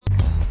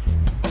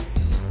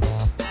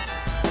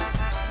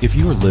If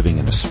you are living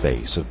in a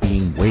space of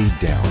being weighed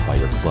down by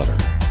your clutter,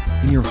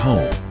 in your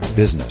home,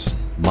 business,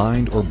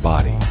 mind, or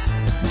body,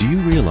 do you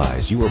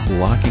realize you are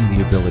blocking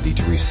the ability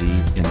to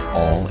receive in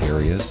all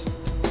areas?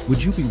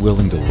 Would you be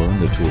willing to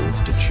learn the tools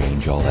to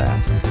change all that?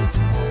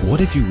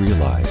 What if you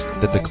realized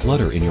that the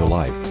clutter in your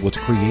life was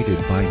created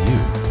by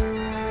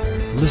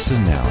you?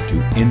 Listen now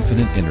to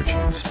Infinite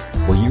Energies,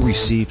 where you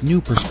receive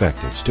new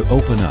perspectives to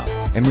open up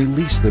and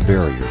release the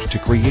barriers to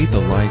create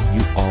the life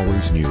you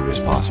always knew is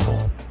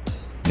possible.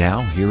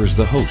 Now, here is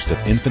the host of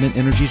Infinite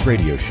Energies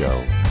radio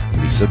show,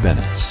 Lisa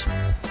Bennett.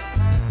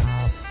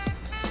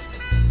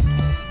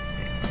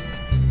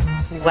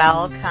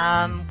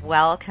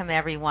 Welcome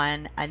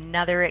everyone.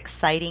 Another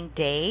exciting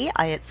day.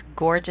 It's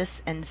gorgeous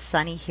and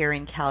sunny here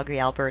in Calgary,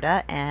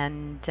 Alberta,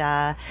 and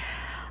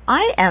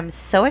I am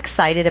so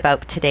excited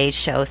about today's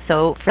show.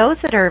 So for those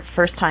that are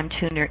first time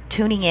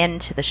tuning in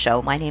to the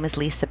show, my name is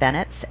Lisa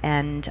Bennett,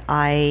 and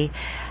I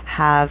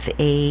have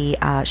a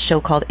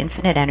show called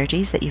Infinite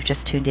Energies that you've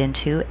just tuned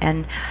into,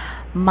 and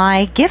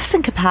my gifts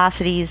and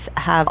capacities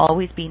have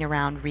always been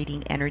around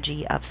reading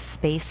energy of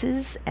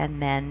spaces,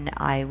 and then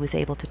I was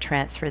able to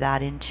transfer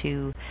that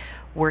into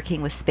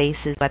working with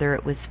spaces, whether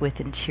it was with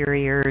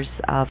interiors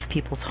of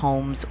people's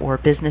homes or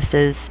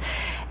businesses,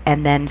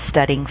 and then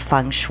studying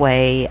feng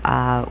shui.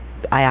 I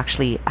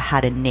actually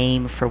had a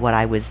name for what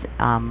I was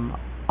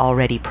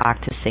already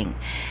practicing,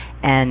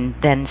 and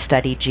then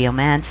studied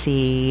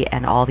geomancy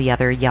and all the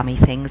other yummy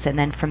things, and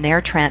then from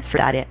there transferred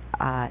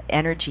that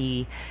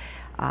energy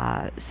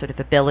sort of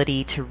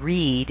ability to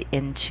read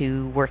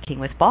into working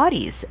with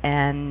bodies.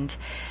 And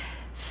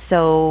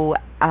so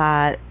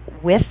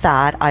with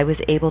that, I was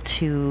able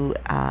to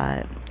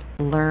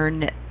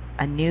learn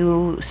a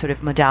new sort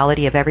of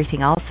modality of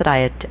everything else that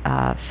I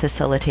had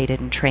facilitated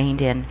and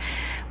trained in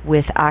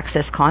with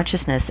Access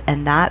Consciousness,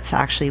 and that's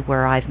actually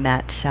where I've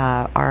met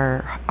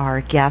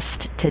our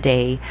guest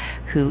today,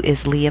 who is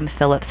Liam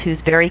Phillips, who's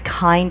very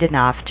kind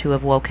enough to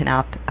have woken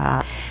up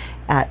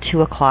at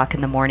 2 o'clock in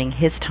the morning,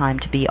 his time,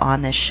 to be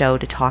on this show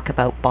to talk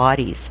about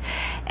bodies.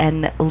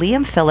 And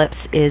Liam Phillips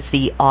is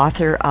the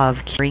author of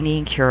Curing the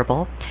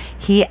Incurable.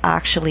 He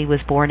actually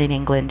was born in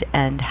England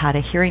and had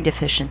a hearing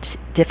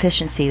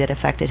deficiency that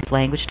affected his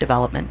language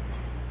development,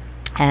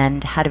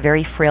 and had a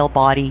very frail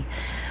body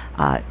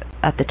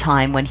at the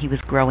time when he was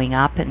growing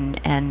up,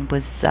 and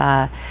was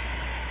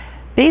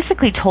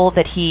basically told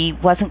that he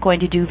wasn't going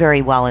to do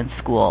very well in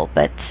school,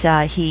 but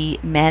he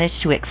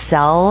managed to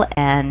excel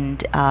and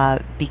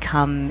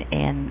become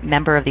a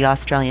member of the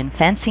Australian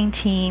fencing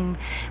team,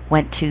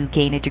 went to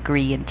gain a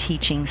degree in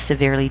teaching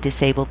severely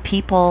disabled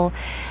people,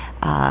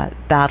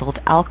 battled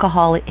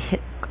alcoholism,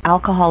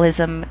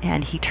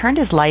 and he turned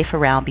his life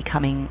around,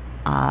 becoming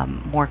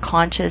more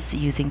conscious,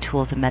 using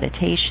tools of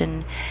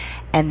meditation,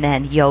 and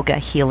then yoga,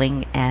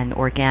 healing, and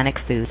organic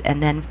foods.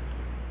 And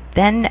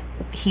then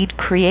he'd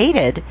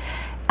created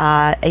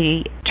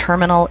a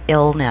terminal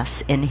illness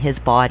in his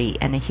body,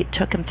 and it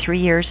took him 3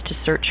 years to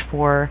search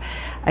for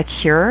a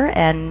cure.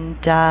 And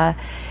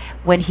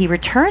when he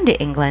returned to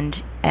England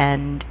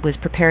and was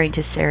preparing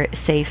to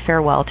say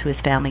farewell to his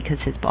family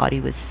because his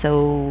body was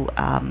so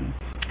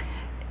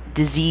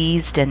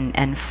diseased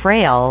and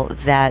frail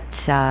that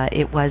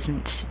it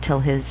wasn't till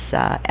his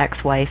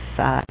ex-wife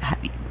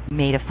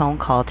made a phone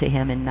call to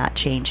him, and that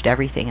changed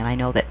everything. And I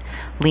know that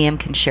Liam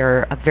can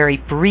share a very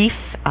brief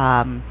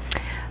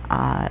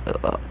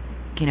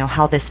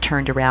how this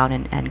turned around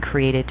and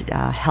created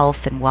health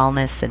and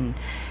wellness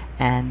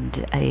and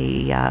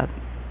a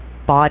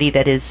body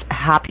that is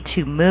happy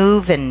to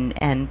move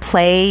and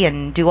play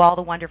and do all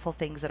the wonderful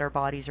things that our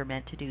bodies are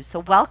meant to do. So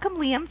welcome,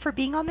 Liam, for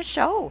being on the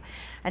show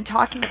and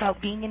talking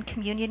about being in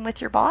communion with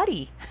your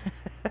body.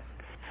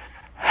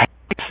 Hey,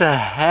 Lisa,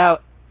 how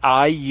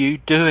are you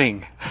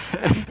doing?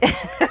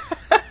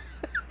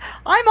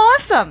 I'm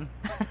awesome.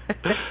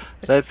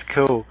 That's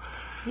cool.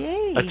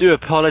 Yay. I do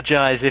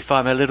apologize if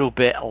I'm a little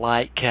bit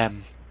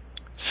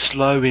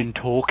slow in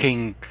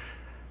talking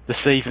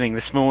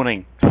this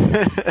morning.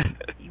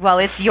 Well,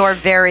 it's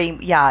very,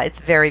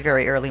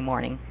 very early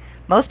morning.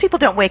 Most people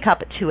don't wake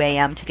up at 2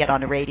 a.m. to get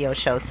on a radio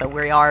show, so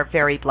we are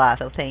very blessed,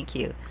 so thank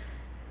you.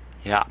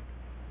 Yeah.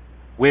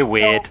 We're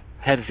weird.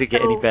 How does it get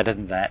any better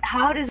than that?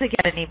 How does it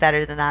get any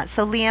better than that?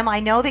 So, Liam,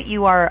 I know that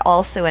you are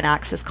also an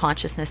Access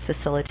Consciousness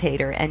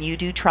facilitator, and you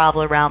do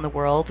travel around the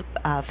world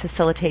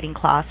facilitating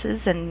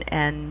classes,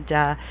 and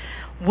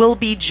will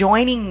be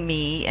joining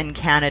me in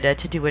Canada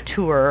to do a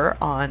tour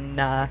on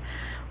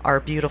our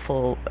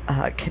beautiful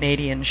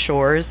Canadian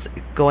shores,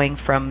 going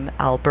from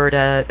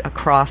Alberta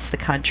across the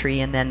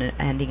country and then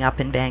ending up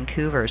in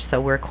Vancouver.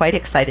 So we're quite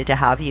excited to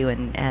have you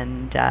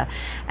and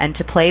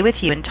to play with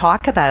you and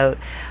talk about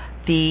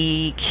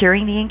the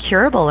curing the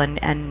incurable and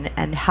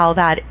how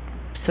that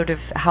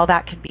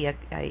can be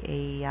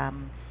a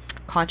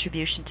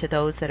contribution to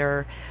those that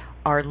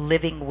are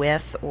living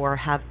with or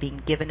have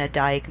been given a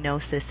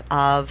diagnosis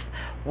of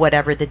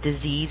whatever the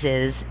disease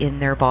is in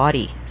their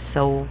body.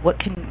 So what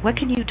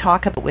can you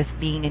talk about with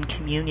being in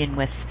communion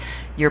with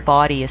your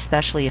body,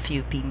 especially if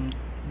you've been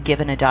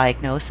given a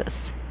diagnosis?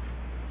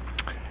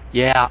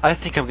 Yeah, I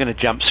think I'm going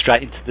to jump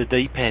straight into the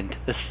deep end.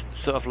 It's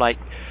sort of like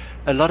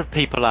a lot of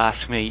people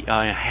ask me,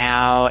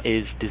 how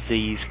is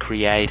disease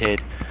created?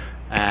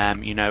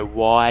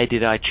 Why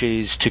did I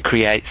choose to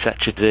create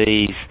such a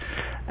disease?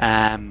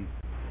 And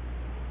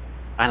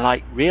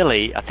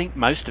really, I think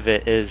most of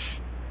it is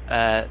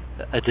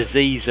a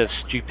disease of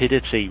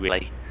stupidity,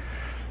 really.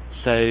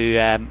 So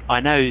I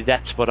know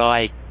that's what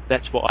I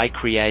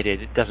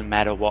created. It doesn't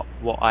matter what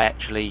I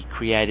actually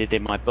created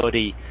in my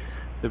body.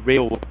 The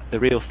real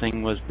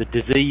thing was the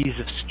disease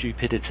of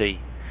stupidity,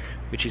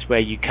 which is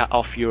where you cut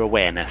off your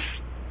awareness.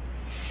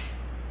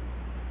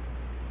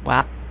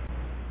 Wow.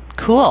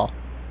 Cool.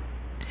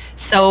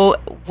 So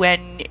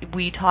when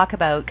we talk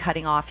about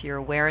cutting off your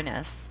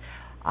awareness,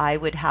 I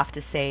would have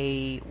to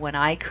say when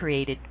I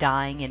created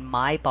dying in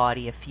my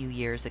body a few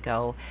years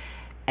ago,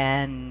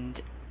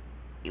 and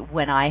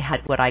when I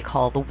had what I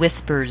call the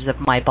whispers of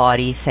my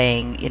body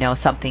saying,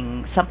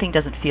 something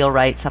doesn't feel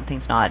right,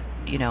 something's not,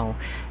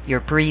 your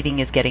breathing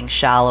is getting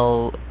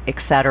shallow,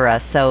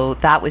 etc. So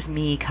that was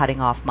me cutting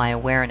off my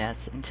awareness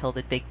until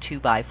the big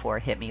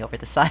 2x4 hit me over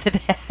the side of the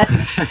head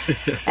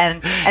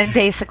and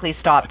basically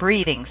stopped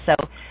breathing. So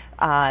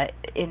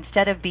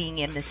instead of being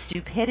in the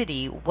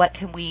stupidity, what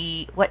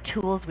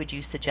tools would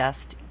you suggest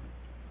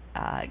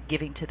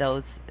giving to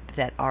those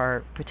that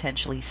are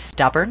potentially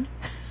stubborn?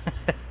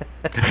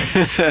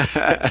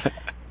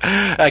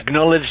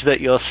 Acknowledge that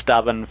you're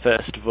stubborn,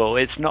 first of all.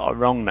 It's not a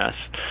wrongness.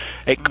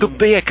 It could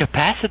be a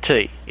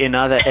capacity in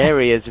other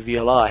areas of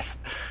your life.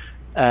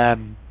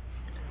 I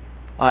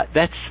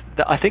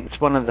think it's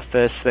one of the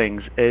first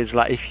things is,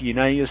 like, if you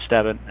know you're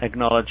stubborn,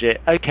 acknowledge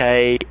it.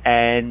 Okay,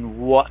 and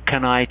what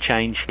can I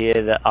change here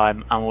that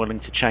I'm unwilling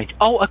to change?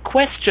 Oh, a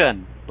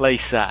question,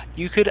 Lisa.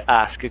 You could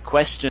ask a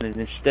question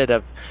instead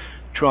of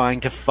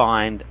trying to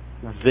find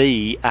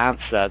the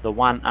answer, the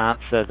one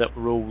answer that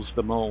rules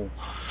them all.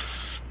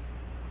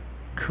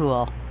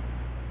 Cool.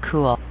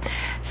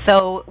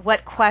 So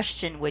what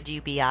question would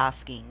you be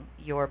asking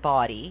your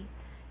body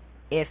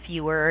if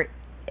you were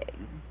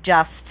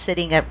just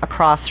sitting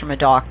across from a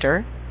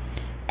doctor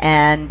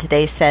and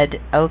they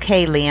said,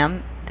 okay,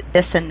 Liam,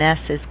 this and this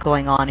is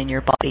going on in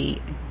your body.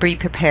 Be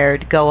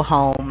prepared, go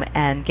home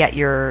and get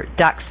your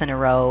ducks in a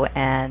row.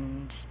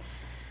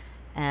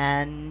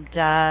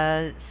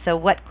 So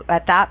what,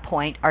 at that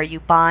point, are you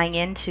buying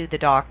into the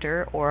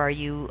doctor, or are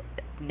you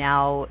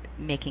now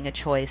making a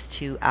choice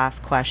to ask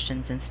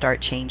questions and start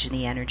changing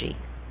the energy?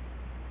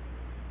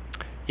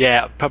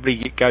 Yeah,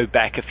 probably go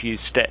back a few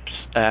steps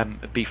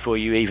before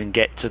you even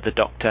get to the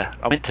doctor.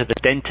 I went to the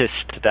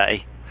dentist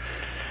today,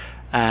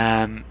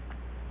 and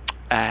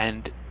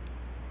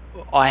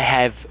I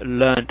have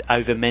learned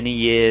over many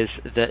years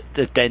that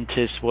the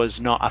dentist was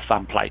not a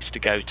fun place to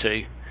go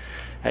to.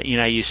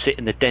 You sit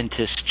in the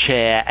dentist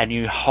chair and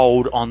you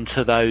hold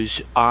onto those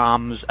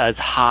arms as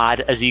hard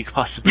as you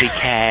possibly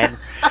can.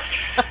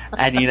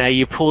 And,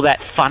 you pull that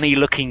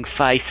funny-looking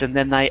face, and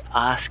then they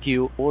ask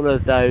you all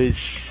of those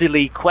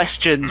silly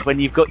questions when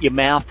you've got your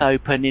mouth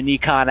open and you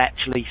can't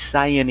actually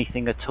say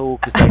anything at all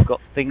because they've got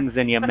things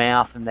in your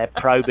mouth and they're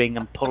probing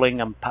and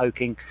pulling and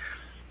poking.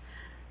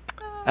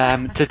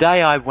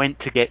 Today I went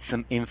to get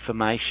some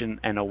information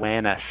and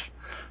awareness.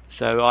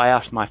 So I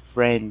asked my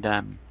friend...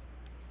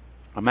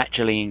 I'm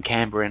actually in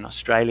Canberra in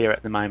Australia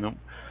at the moment,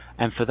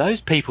 and for those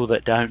people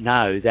that don't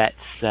know, that's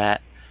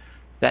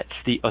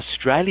the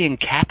Australian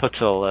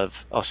capital of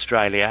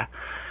Australia.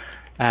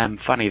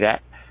 Funny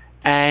that.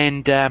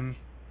 And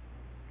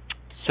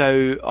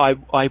so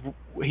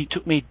he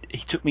took me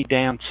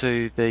down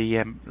to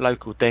the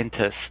local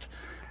dentist,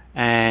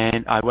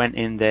 and I went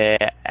in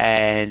there,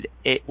 and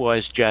it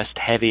was just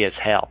heavy as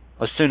hell.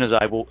 As soon as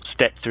I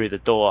stepped through the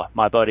door,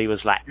 my body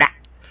was like, nah,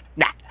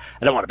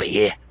 I don't want to be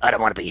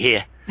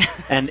here.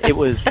 And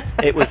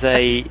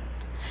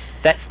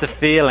that's the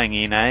feeling,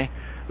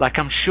 Like,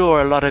 I'm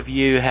sure a lot of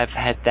you have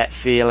had that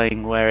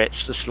feeling where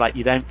it's just like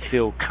you don't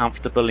feel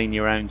comfortable in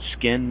your own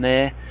skin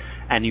there,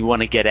 and you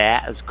want to get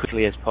out as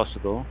quickly as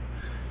possible.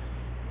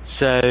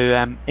 So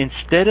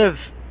instead of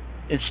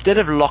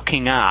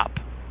locking up,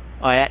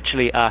 I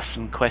actually asked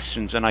some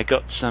questions, and I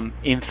got some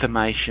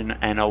information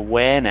and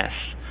awareness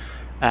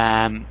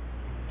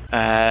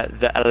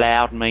that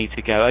allowed me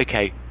to go,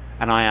 okay.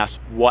 And I asked,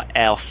 what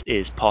else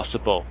is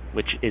possible,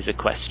 which is a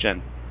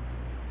question.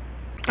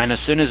 And as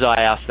soon as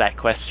I asked that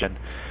question,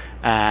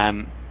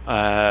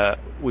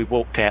 we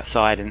walked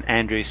outside, and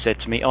Andrew said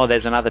to me, oh,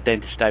 there's another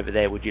dentist over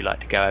there. Would you like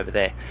to go over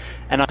there?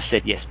 And I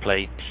said, yes,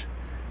 please.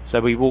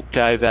 So we walked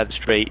over the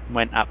street,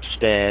 went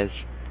upstairs,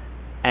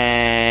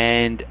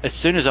 and as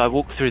soon as I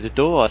walked through the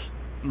door,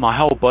 my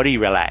whole body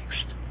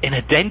relaxed. In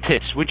a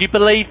dentist, would you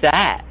believe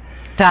that?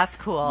 That's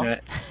cool.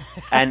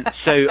 And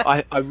so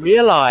I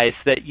realized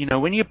that,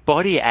 when your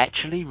body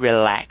actually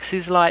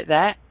relaxes like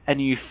that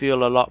and you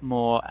feel a lot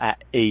more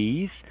at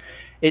ease,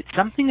 it's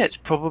something that's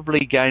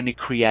probably going to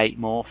create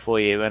more for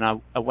you. And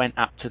I went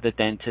up to the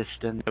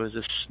dentist, and there was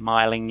a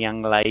smiling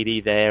young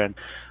lady there, and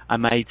I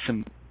made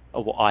some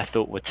what I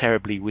thought were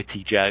terribly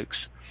witty jokes.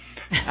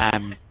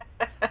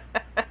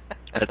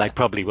 They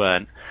probably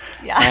weren't.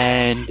 Yeah.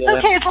 And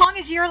okay, as long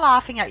as you're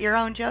laughing at your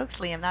own jokes,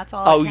 Liam, that's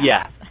all. Oh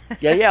yeah,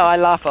 yeah. I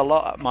laugh a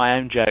lot at my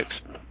own jokes.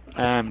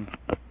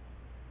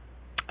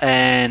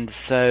 And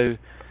so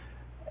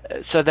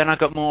then I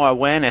got more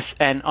awareness,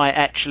 and I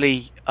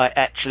actually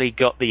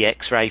got the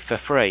X-ray for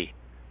free.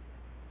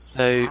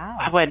 So wow.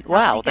 I went,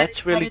 wow,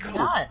 that's really cool.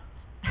 Not.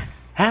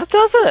 How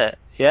does it?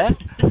 Yeah.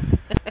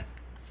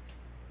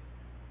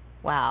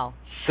 Wow.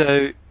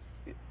 So,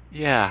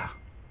 yeah.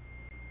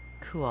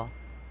 Cool.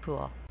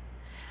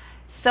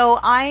 So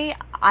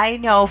I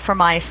know for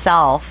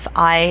myself,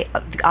 I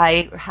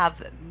have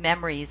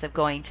memories of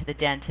going to the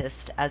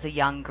dentist as a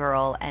young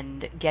girl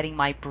and getting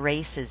my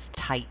braces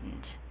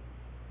tightened,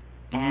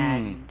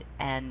 and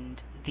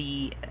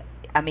the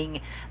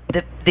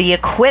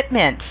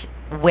equipment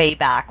way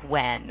back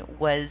when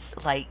was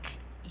like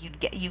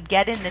you'd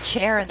get in the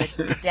chair and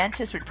the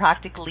dentist would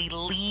practically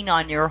lean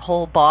on your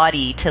whole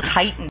body to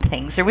tighten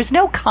things. There was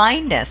no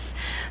kindness,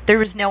 there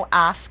was no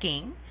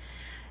asking.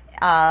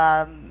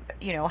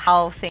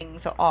 How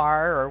things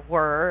are or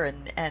were,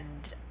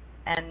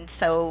 and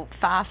so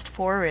fast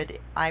forward,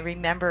 I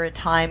remember a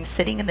time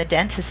sitting in the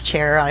dentist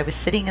chair. I was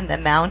sitting in the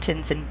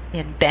mountains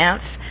in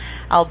Banff,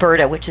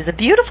 Alberta, which is a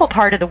beautiful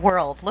part of the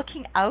world,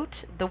 looking out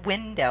the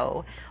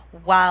window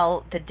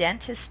while the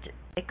dentist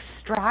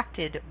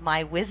extracted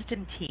my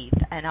wisdom teeth,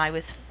 and I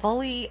was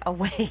fully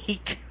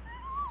awake.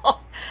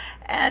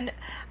 and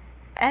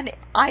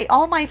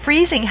all my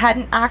freezing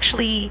hadn't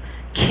actually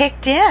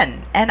kicked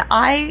in, and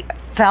I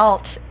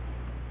felt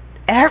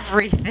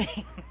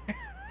everything.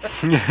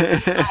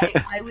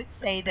 I would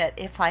say that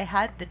if I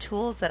had the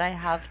tools that I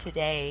have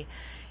today,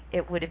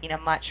 it would have been a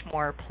much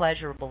more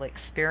pleasurable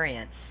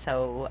experience.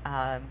 So,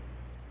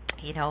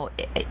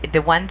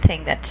 the one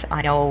thing that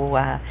I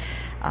know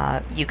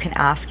you can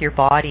ask your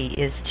body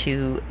is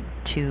to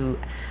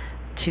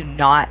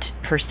not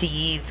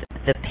perceive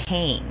the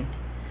pain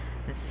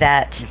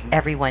that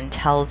everyone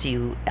tells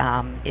you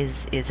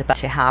is about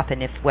to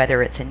happen,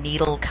 whether it's a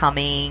needle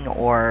coming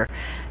or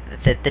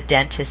the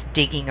dentist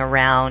digging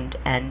around,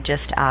 and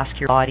just ask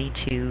your body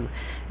to,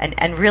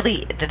 and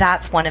really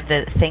that's one of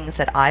the things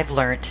that I've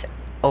learned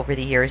over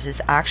the years, is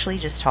actually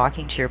just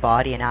talking to your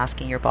body and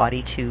asking your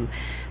body to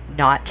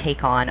not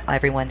take on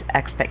everyone's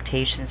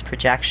expectations,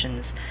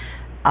 projections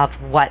of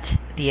what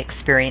the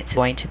experience is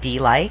going to be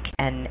like,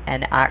 and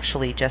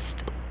actually just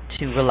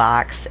to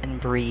relax and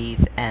breathe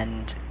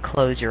and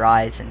close your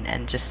eyes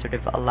and just sort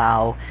of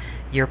allow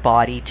your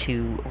body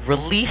to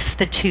release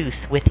the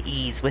tooth with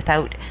ease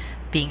without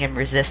being in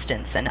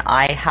resistance. And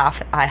I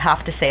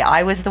have to say,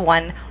 I was the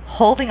one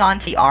holding on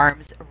to the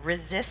arms,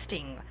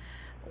 resisting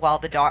while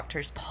the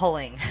doctor's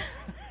pulling.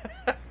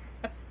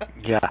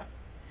 Yeah.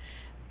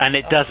 And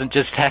it doesn't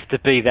just have to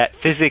be that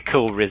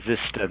physical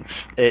resistance,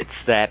 it's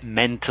that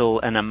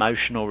mental and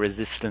emotional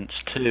resistance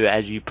too,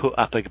 as you put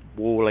up a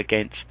wall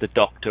against the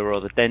doctor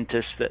or the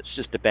dentist that's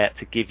just about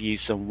to give you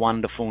some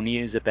wonderful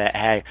news about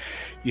how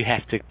you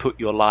have to put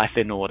your life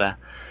in order.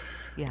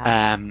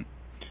 Yeah.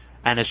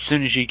 And as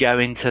soon as you go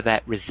into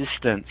that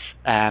resistance,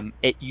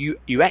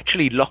 you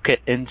actually lock it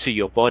into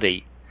your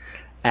body,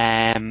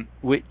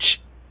 which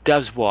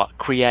does what?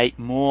 Create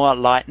more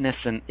lightness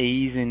and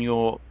ease in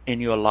your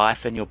life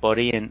and your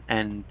body,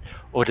 and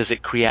or does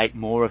it create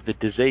more of the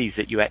disease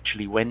that you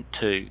actually went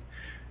to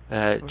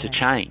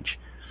change?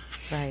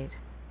 Right.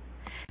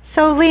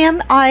 So Liam,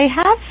 I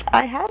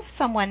have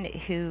someone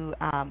who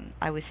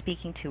I was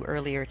speaking to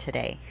earlier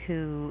today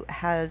who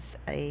has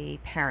a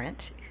parent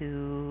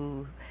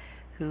who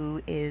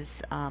is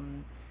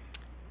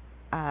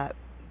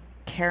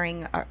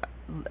carrying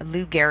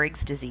Lou Gehrig's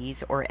disease,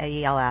 or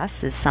ALS,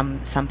 as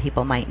some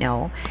people might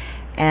know,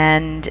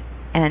 and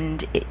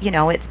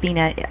it's been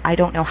I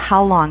don't know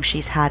how long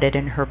she's had it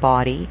in her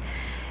body,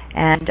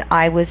 and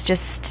I was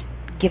just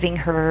giving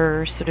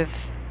her sort of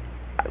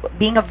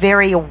being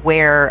very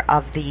aware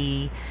of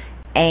the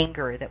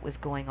anger that was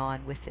going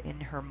on within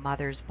her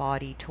mother's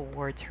body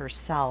towards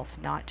herself,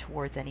 not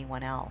towards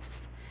anyone else.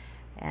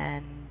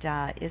 And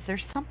is there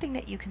something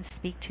that you can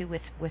speak to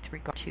with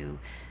regard to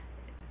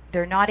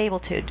they're not able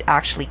to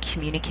actually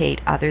communicate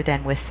other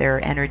than with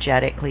their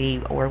energetically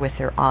or with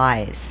their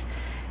eyes,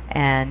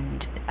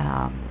 and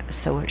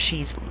so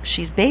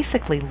she's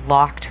basically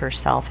locked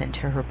herself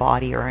into her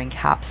body or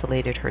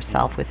encapsulated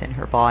herself within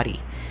her body,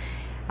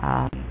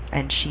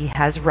 and she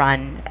has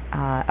run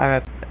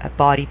a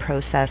body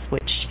process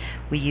which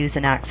we use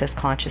in Access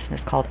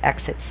Consciousness called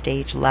Exit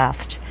Stage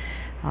Left,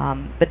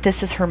 but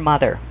this is her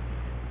mother,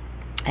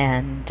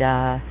 and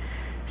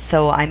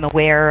so I'm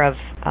aware of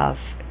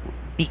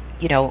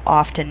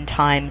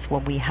oftentimes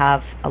when we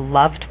have a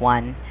loved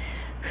one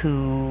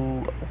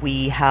who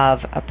we have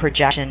a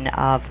projection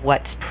of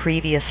what's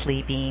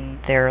previously been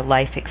their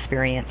life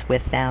experience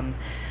with them,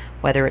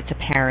 whether it's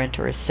a parent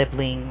or a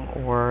sibling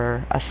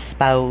or a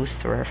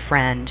spouse or a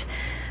friend,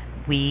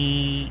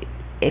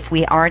 if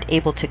we aren't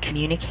able to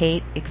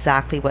communicate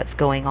exactly what's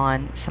going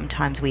on,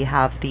 sometimes we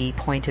have the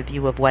point of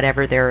view of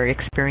whatever their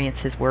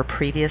experiences were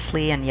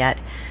previously, and yet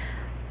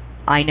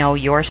I know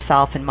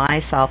yourself and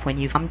myself, when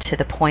you come to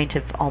the point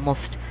of almost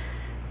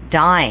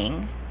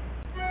dying,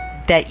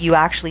 that you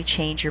actually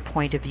change your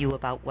point of view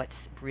about what's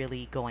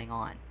really going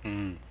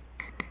on.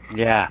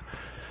 Yeah.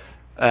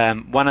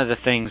 One of the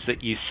things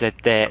that you said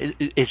there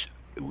is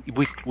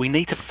we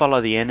need to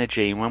follow the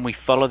energy, and when we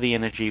follow the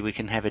energy, we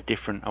can have a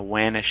different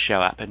awareness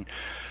show up. And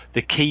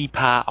the key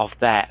part of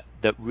that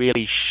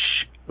really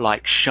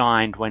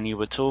shined when you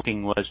were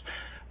talking was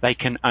they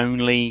can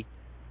only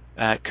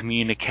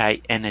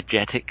communicate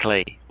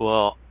energetically.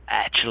 Well,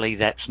 actually,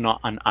 that's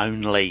not an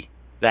only.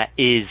 That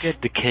is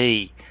the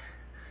key.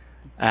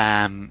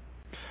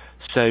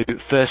 So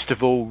first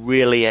of all,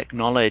 really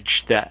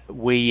acknowledge that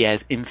we as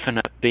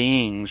infinite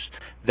beings,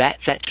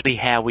 that's actually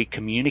how we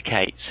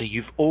communicate. So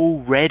you've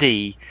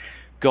already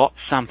got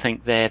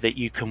something there that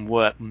you can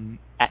work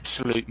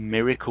absolute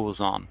miracles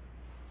on.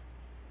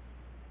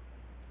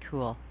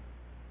 Cool.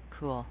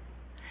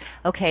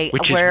 Okay,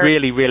 which is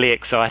really, really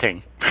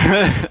exciting.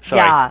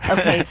 Yeah.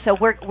 Okay. So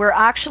we're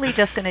actually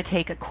just going to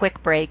take a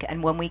quick break,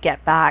 and when we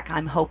get back,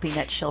 I'm hoping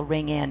that she'll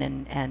ring in,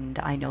 and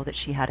I know that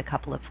she had a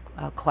couple of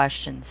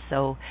questions.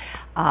 So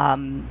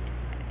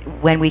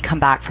when we come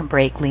back from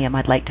break, Liam,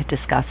 I'd like to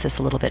discuss this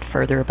a little bit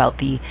further about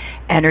the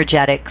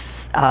energetics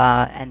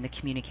and the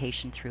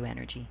communication through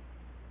energy.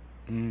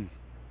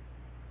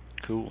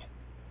 Cool.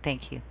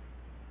 Thank you.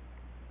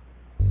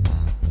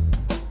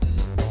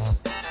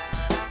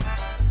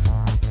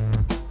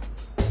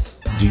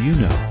 Do you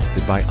know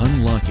that by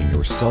unlocking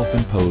your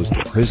self-imposed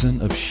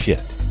prison of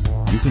shit,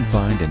 you can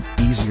find an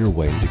easier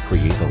way to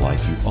create the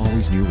life you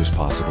always knew was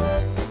possible?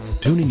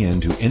 Tuning in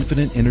to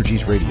Infinite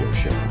Energies radio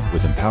show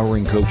with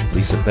empowering coach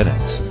Lisa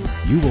Bennett,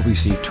 you will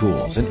receive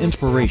tools and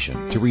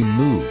inspiration to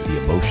remove the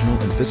emotional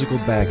and physical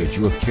baggage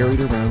you have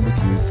carried around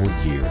with you for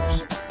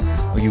years.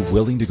 Are you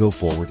willing to go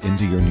forward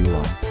into your new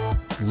life?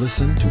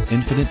 Listen to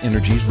Infinite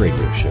Energies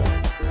radio show,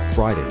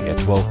 Friday at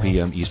 12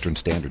 p.m. Eastern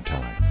Standard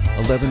Time,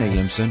 11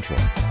 a.m. Central,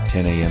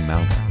 10 a.m.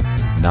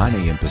 Mountain, 9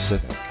 a.m.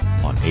 Pacific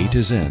on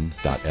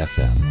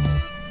A2Zen.fm.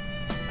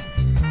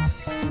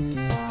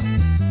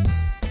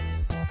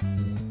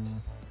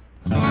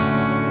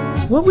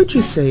 What would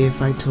you say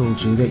if I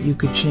told you that you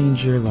could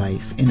change your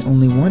life in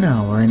only 1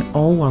 hour and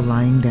all while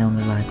lying down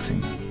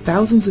relaxing?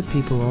 Thousands of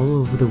people all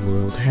over the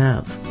world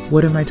have.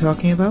 What am I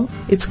talking about?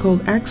 It's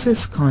called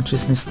Access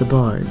Consciousness, the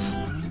bars.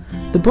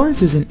 The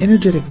bars is an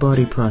energetic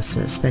body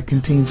process that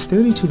contains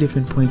 32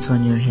 different points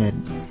on your head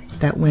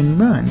that, when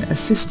run,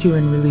 assist you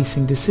in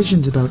releasing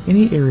decisions about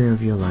any area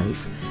of your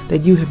life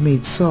that you have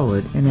made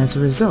solid and as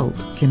a result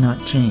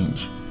cannot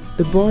change.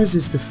 The bars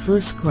is the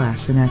first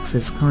class in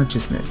Access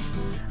Consciousness,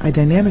 a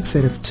dynamic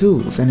set of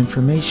tools and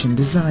information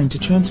designed to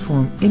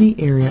transform any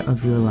area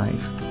of your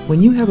life.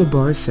 When you have a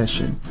bars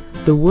session,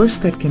 the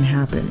worst that can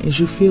happen is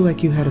you feel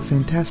like you had a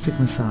fantastic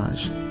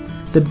massage.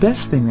 The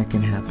best thing that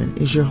can happen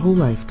is your whole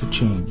life could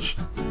change.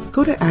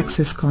 Go to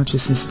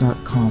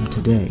accessconsciousness.com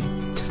today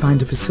to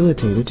find a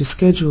facilitator to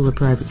schedule a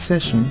private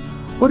session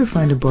or to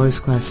find a bars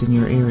class in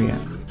your area.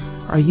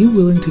 Are you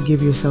willing to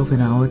give yourself an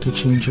hour to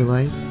change your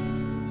life?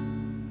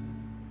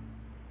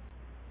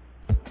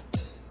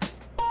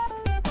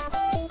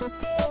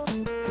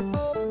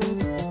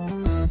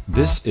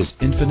 This is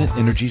Infinite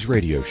Energies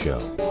radio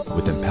show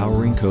with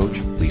empowering coach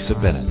Lisa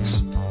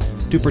Bennett.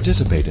 To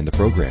participate in the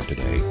program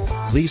today,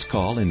 please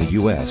call in the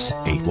U.S.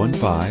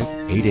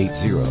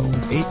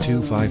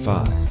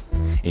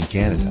 815-880-8255. In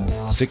Canada,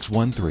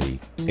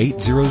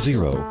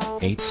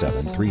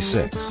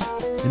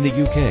 613-800-8736. In the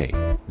UK,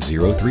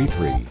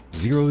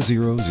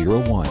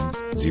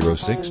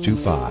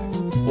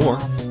 033-0001-0625.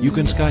 Or you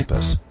can Skype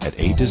us at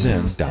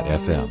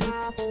A2Zen.fm.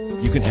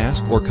 You can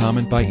ask or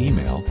comment by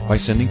email by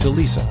sending to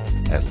Lisa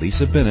at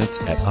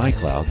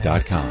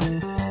lisabennett@icloud.com.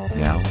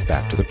 Now,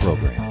 back to the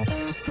program.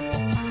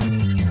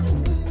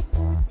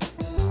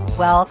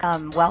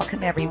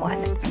 Welcome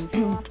everyone.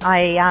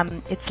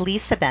 It's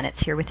Lisa Bennett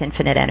here with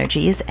Infinite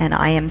Energies, and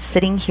I am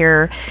sitting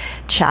here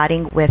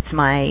chatting with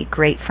my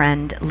great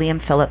friend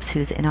Liam Phillips,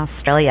 who's in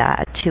Australia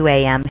at 2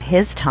 a.m.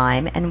 his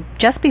time. And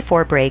just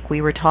before break, we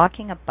were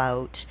talking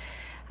about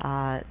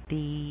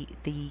the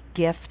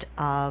gift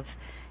of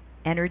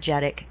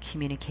energetic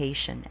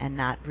communication, and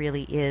that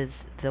really is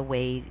the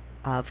way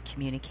of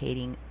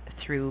communicating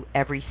through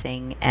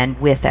everything and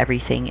with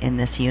everything in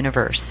this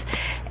universe.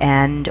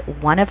 And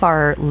one of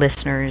our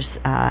listeners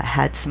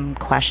had some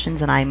questions,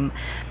 and I'm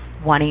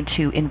wanting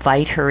to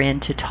invite her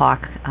in to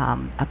talk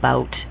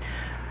about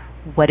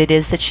what it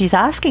is that she's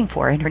asking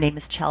for, and her name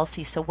is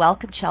Chelsea. So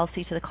welcome,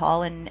 Chelsea, to the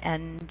call, and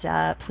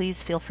please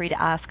feel free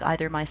to ask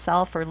either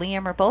myself or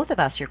Liam or both of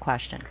us your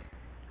question.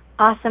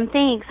 Awesome,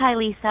 thanks. Hi,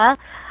 Lisa.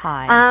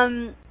 Hi.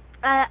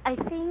 I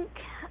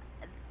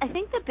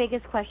think the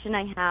biggest question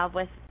I have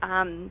with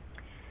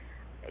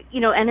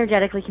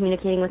energetically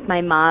communicating with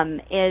my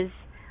mom is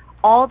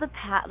all the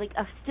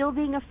of still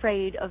being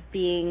afraid of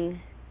being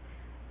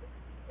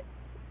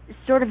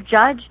sort of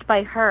judged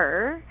by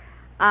her,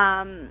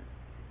 from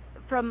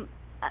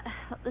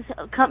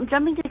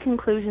jumping to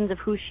conclusions of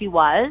who she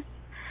was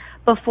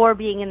before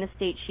being in the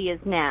state she is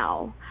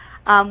now,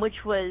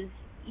 which was,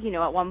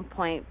 at one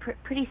point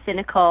pretty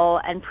cynical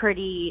and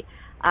pretty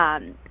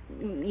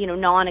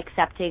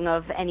non-accepting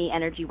of any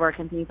energy work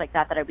and things like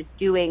that I was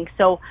doing.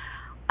 So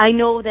I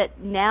know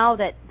that now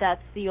that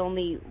that's the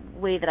only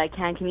way that I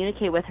can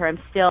communicate with her, I'm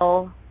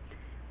still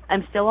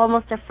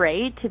almost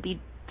afraid to be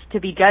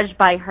judged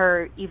by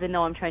her, even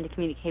though I'm trying to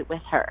communicate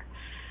with her.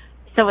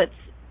 So it's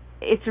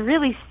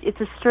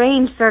a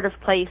strange sort of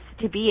place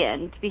to be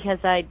in, because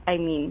I'd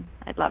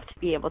love to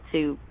be able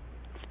to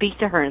speak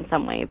to her in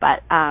some way,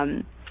 but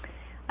I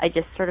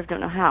just sort of don't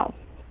know how.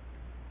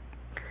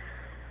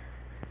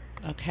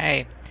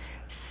 Okay.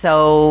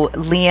 So,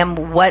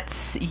 Liam, what's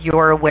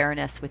your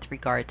awareness with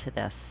regard to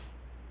this?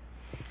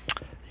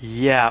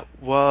 Yeah,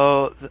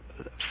 well,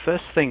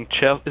 first thing,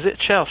 is it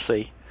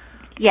Chelsea?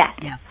 Yes.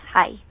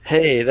 Hi.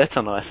 Hey, that's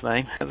a nice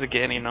name. Doesn't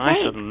get any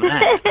nicer than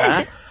that,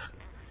 huh?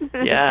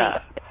 Yeah.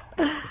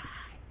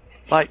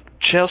 Like,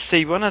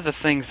 Chelsea, one of the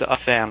things that I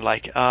found,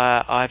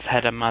 I've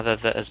had a mother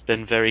that has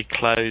been very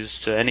close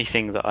to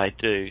anything that I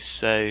do,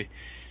 so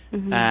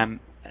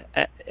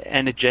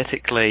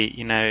energetically,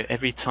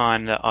 every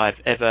time that I've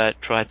ever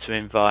tried to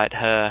invite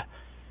her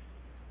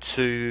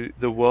to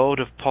the world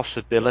of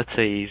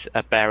possibilities,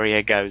 a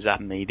barrier goes up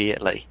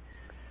immediately,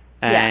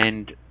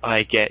 and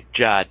I get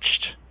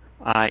judged.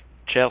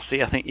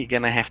 Chelsea, I think you're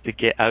going to have to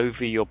get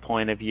over your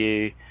point of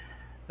view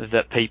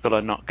that people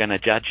are not going to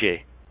judge you.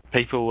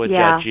 People will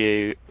judge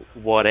you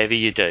whatever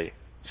you do.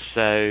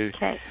 So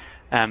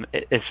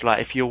it's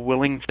like, if you're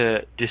willing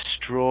to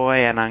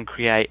destroy and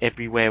uncreate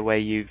everywhere where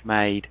you've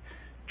made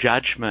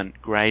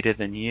judgment greater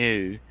than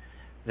you,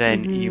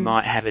 then you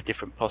might have a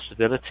different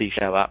possibility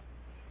show up.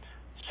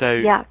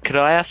 So could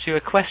I ask you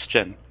a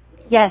question?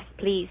 Yes,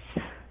 please.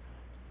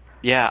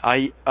 Yeah,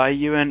 are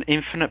you an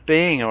infinite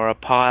being or a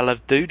pile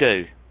of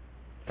doo-doo?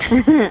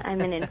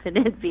 I'm an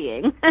infinite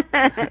being.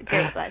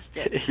 Great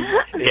question.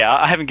 Yeah,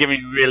 I haven't given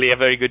you really a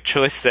very good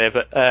choice there,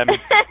 but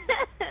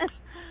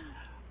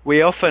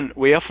we often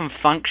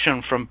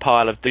function from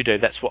pile of doo-doo.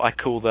 That's what I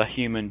call the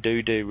human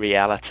doo-doo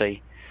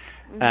reality,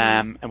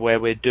 where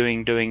we're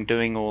doing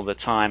all the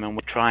time, and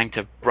we're trying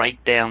to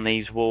break down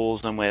these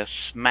walls, and we're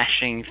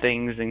smashing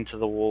things into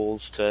the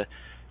walls to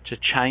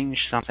change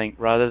something,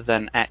 rather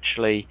than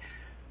actually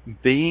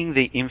being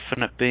the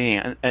infinite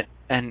being.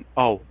 And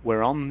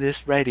we're on this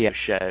radio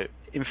show,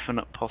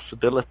 infinite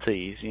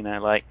possibilities, and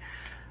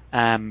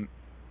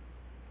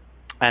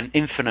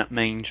infinite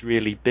means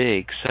really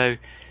big. So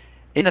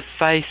in the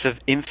face of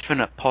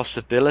infinite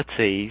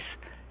possibilities,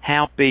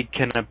 how big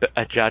can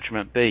a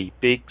judgment be?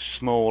 Big,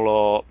 small,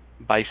 or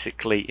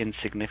basically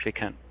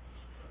insignificant?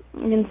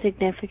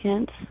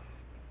 Insignificant.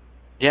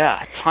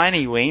 Yeah,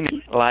 tiny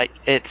weeny.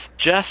 It's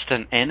just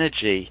an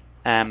energy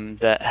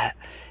that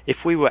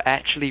if we were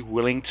actually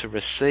willing to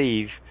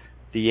receive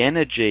the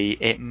energy,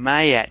 it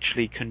may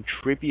actually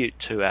contribute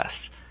to us,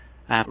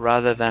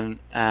 rather than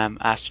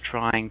us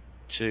trying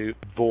to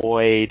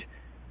avoid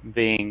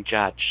being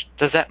judged.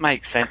 Does that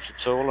make sense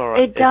at all? Or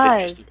it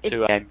does.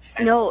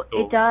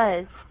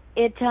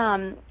 It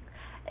does.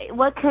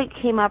 What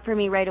came up for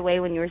me right away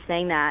when you were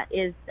saying that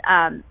is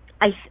I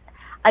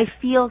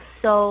feel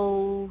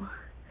small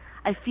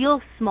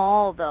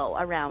though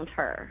around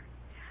her,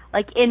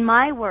 like in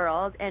my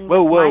world and with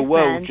my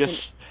friends.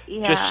 Just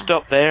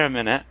stop there a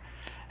minute.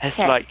 It's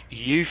like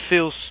you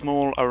feel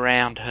small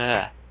around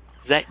her.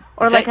 I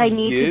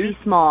need to be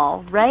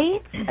small,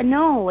 right?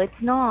 No,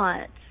 it's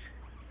not.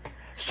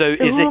 So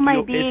who am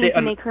I being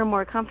to make her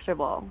more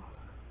comfortable?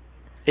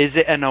 Is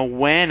it an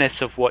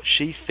awareness of what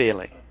she's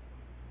feeling?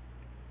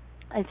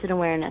 It's an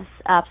awareness,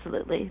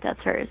 absolutely. That's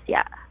hers,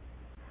 yeah.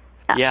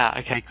 Yeah,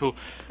 okay, cool.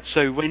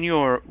 So when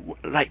you're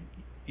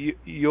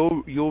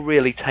you're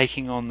really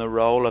taking on the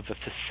role of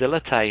a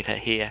facilitator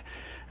here,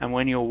 and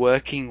when you're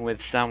working with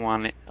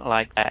someone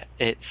like that,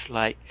 it's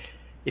like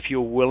if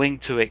you're willing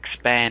to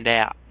expand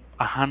out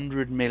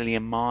 100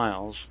 million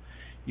miles,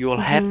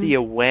 you'll have the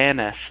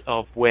awareness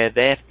of where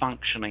they're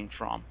functioning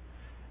from.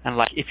 And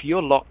if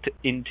you're locked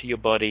into your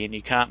body and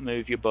you can't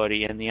move your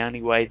body, and the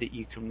only way that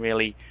you can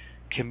really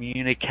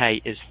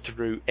communicate is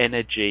through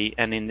energy,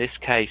 and in this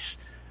case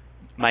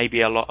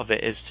maybe a lot of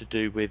it is to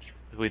do with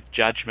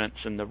judgments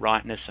and the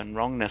rightness and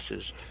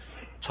wrongnesses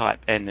type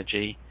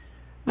energy,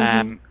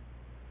 then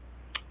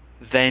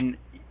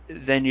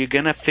you're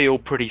going to feel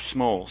pretty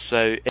small.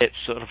 So it's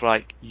sort of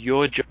like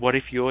what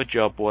if your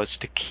job was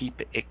to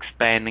keep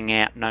expanding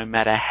out no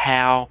matter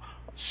how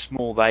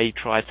small they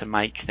try to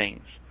make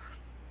things?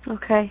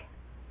 Okay.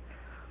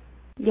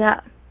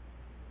 Yeah.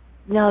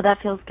 No,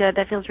 that feels good.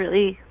 That feels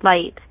really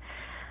light.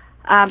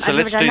 So I've let's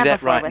never done do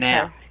that right with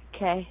now. Her.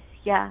 Okay.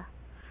 Yeah.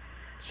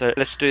 So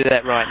let's do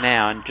that right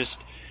now, and just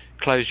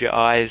close your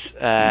eyes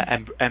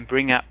and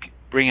bring up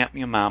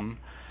your mum,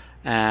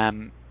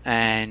 and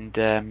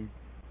then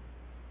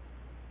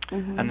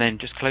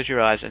just close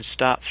your eyes and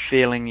start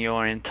feeling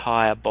your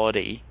entire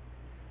body,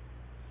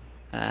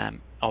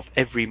 of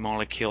every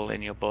molecule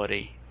in your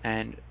body,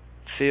 and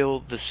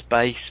feel the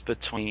space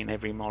between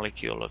every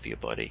molecule of your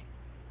body.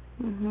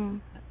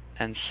 And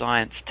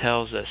science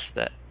tells us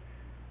that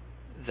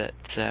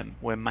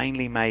we're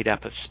mainly made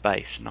up of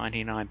space,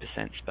 99%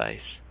 space.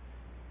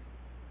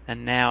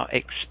 And now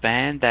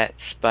expand that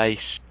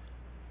space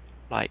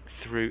like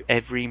through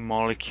every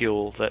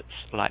molecule that's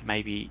like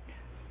maybe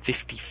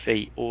 50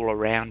 feet all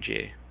around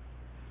you.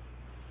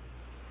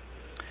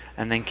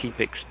 And then keep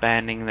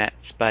expanding that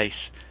space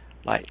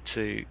like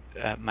to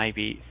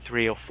maybe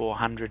 300 or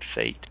 400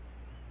 feet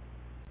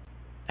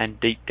and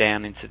deep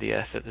down into the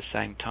earth at the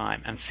same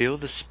time. And feel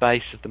the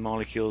space of the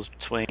molecules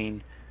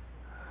between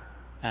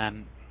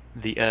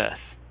the earth.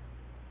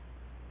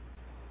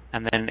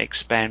 And then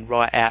expand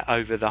right out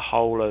over the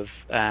whole of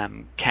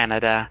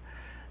Canada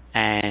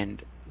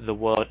and the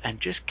world, and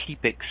just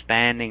keep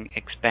expanding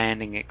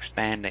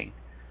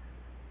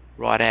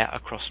right out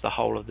across the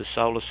whole of the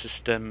solar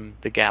system,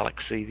 the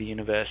galaxy, the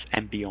universe,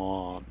 and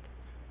beyond.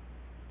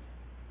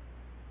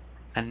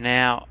 And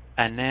now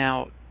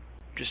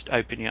just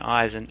open your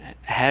eyes, and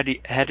how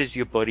does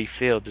your body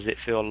feel? Does it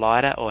feel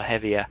lighter or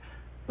heavier?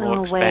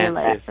 More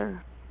expansive?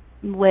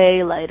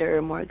 Way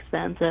lighter, more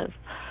expansive.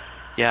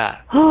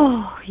 Yeah.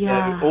 Oh,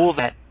 yeah. So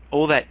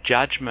all that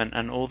judgment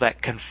and all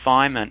that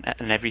confinement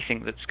and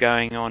everything that's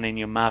going on in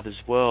your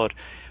mother's world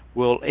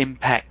will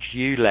impact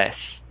you less,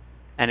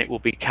 and it will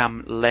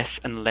become less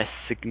and less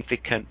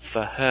significant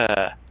for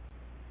her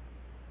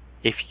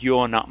if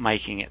you're not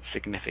making it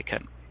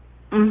significant.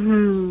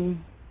 Mhm.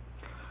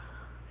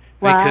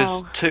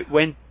 Wow. Because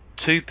when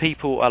two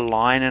people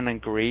align and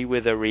agree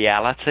with a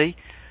reality,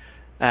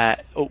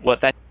 that's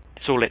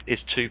all it is,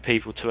 two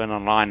people to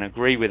align and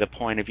agree with a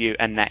point of view,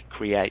 and that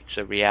creates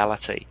a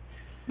reality.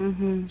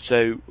 Mm-hmm.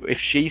 So if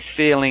she's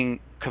feeling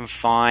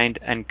confined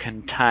and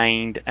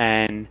contained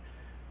and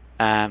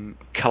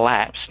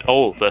collapsed,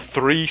 the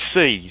 3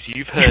 C's,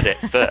 you've heard it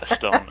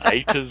first on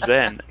A to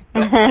Zen.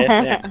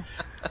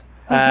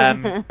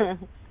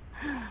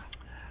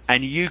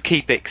 And you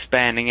keep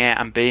expanding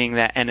out and being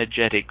that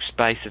energetic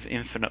space of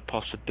infinite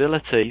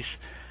possibilities,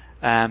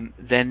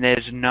 then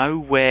there's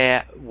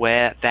nowhere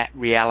where that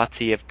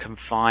reality of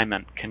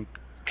confinement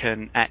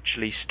can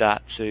actually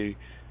start to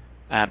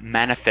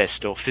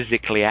manifest or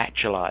physically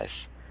actualize.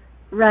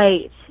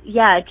 Right.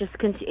 Yeah. It's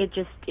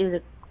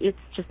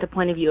just a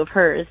point of view of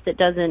hers that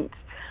doesn't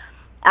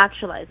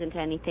actualize into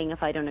anything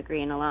if I don't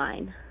agree and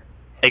align.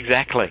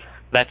 Exactly.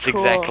 That's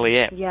cool. Exactly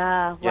it.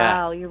 Yeah.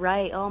 Wow. You're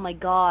right. Oh my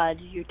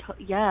God.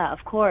 Yeah.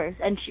 Of course.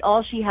 And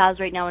all she has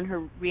right now in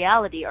her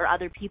reality are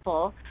other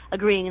people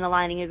agreeing and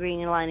aligning,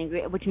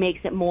 which makes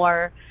it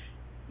more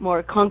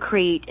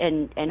concrete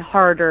and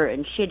harder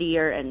and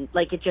shittier, and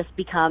like it just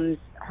becomes.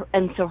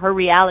 And so her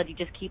reality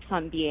just keeps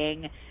on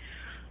being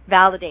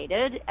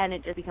validated, and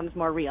it just becomes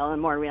more real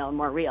and more real and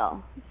more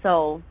real.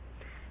 So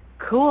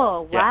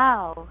cool. Yeah.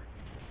 Wow.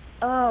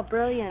 Oh,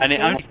 brilliant. And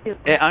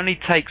it only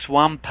takes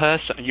one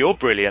person. You're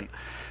brilliant.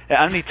 It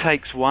only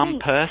takes one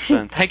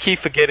person. Thank you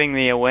for getting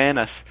the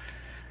awareness.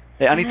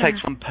 It only takes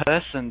one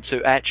person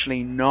to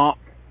actually not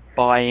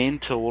buy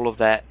into all of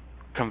that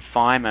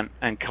confinement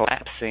and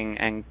collapsing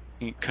and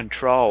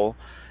control,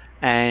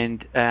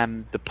 and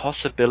the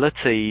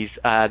possibilities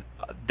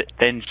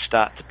then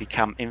start to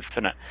become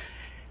infinite.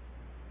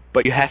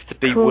 But you have to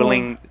be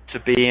willing to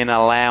be in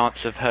allowance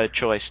of her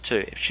choice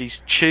too. If she's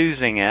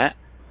choosing it,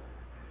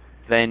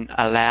 then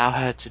allow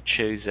her to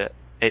choose it.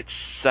 It's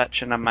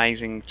such an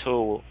amazing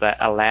tool, that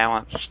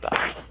allowance stuff.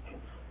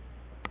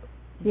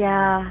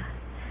 Yeah,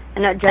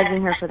 and not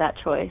judging her for that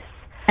choice.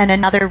 And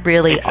another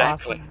really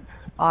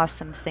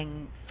awesome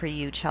thing for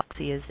you,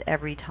 Chelsea, is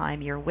every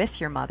time you're with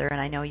your mother,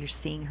 and I know you're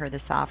seeing her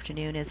this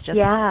afternoon, is just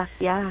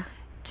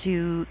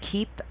to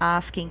keep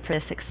asking for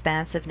this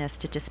expansiveness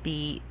to just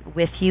be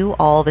with you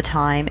all the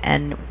time.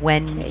 And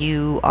when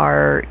you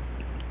are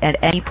at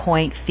any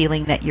point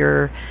feeling that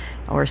you're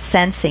or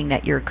sensing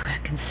that you're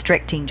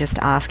constricting, just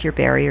ask your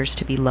barriers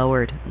to be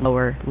lowered.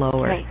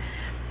 Right.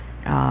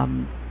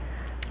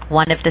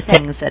 One of the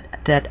things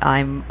that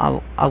I'm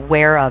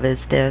aware of is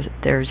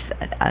there's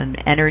an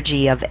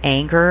energy of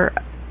anger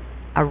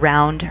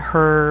around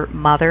her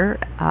mother,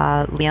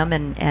 Liam,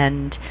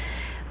 and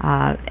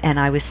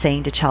I was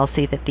saying to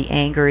Chelsea that the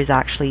anger is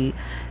actually,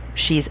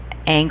 she's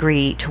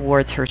angry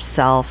towards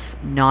herself,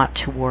 not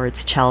towards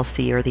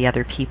Chelsea or the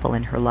other people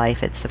in her life.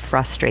 It's the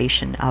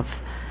frustration of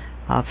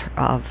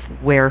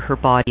where her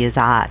body is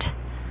at,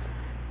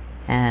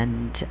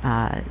 and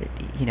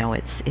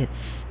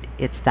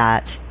it's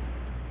that,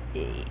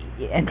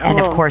 and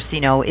of course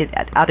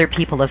other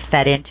people have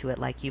fed into it,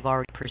 like you've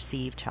already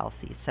perceived,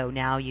 Chelsea. So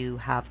now you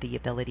have the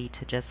ability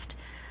to just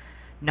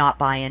not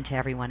buy into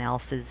everyone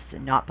else's,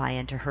 not buy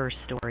into her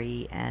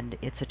story, and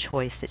it's a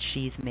choice that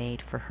she's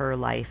made for her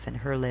life and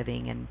her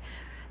living,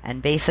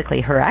 and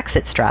basically her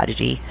exit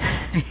strategy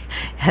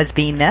has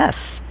been this.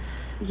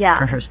 Yeah,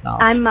 for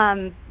herself.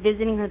 I'm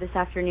visiting her this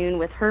afternoon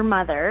with her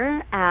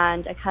mother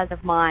and a cousin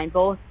of mine,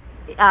 both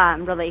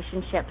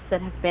relationships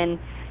that have been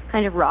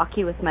kind of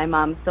rocky with my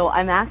mom. So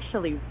I'm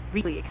actually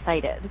really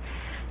excited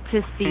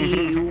to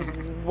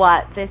see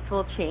what this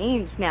will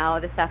change now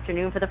this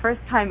afternoon. For the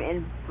first time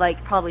in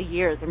probably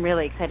years, I'm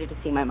really excited to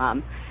see my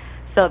mom.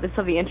 So this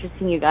will be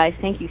interesting, you guys.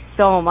 Thank you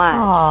so much.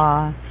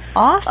 Aww.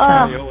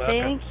 Awesome. Oh,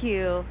 thank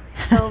you.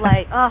 So,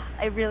 like,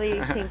 I really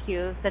thank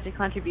you. Such a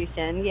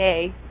contribution.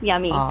 Yay.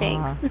 Yummy.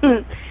 Thanks.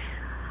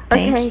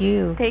 Thank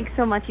you. Thanks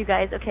so much, you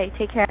guys. Okay,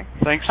 take care.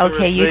 Thanks for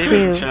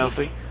receiving,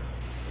 Chelsea.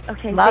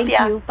 Okay, Love thank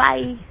ya. you.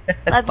 Bye.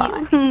 Love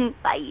you.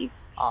 Bye.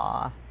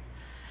 Aw.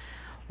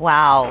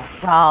 Wow.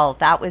 Well,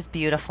 that was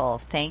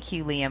beautiful. Thank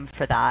you, Liam,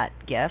 for that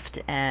gift,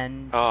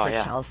 and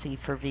Chelsea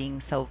for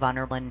being so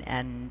vulnerable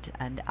and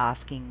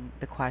asking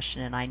the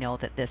question. And I know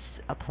that this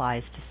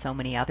applies to so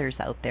many others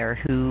out there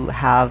who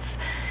have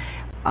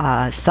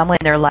someone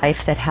in their life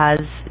that has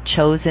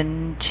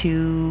chosen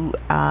to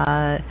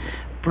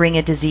bring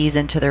a disease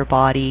into their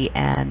body,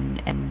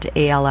 and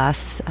ALS,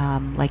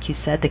 like you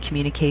said, the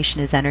communication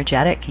is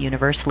energetic,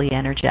 universally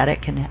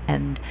energetic,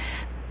 and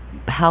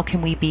how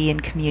can we be in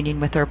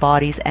communion with our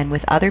bodies and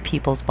with other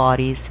people's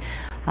bodies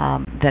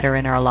that are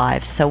in our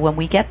lives? So when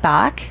we get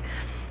back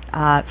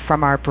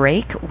from our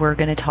break, we're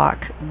going to talk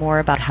more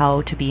about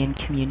how to be in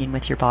communion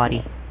with your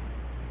body.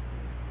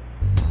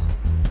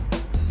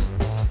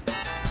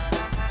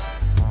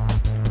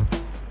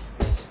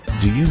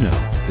 Do you know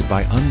that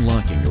by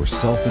unlocking your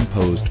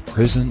self-imposed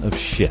prison of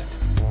shit,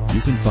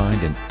 you can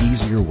find an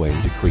easier way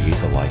to create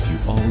the life you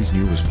always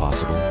knew was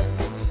possible?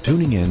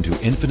 Tuning in to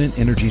Infinite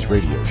Energies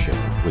radio show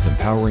with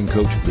empowering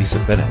coach Lisa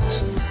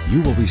Bennett,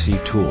 you will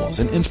receive tools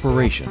and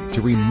inspiration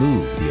to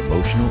remove the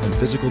emotional and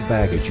physical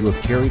baggage you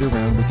have carried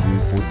around with you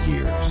for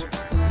years.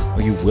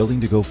 Are you willing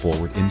to go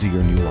forward into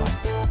your new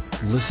life?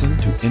 Listen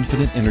to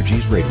Infinite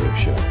Energies radio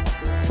show,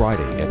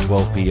 Friday at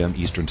 12 p.m.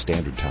 Eastern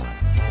Standard Time,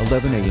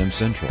 11 a.m.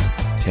 Central,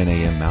 10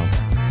 a.m.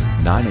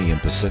 Mountain, 9 a.m.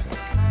 Pacific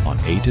on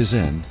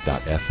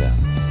A2Zen.fm.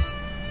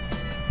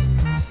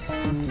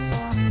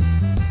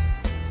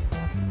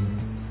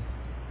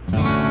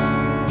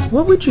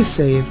 What would you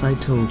say if I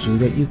told you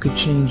that you could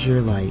change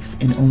your life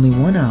in only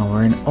 1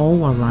 hour and all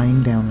while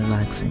lying down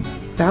relaxing?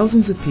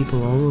 Thousands of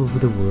people all over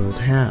the world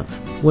have.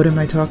 What am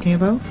I talking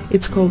about?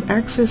 It's called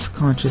Access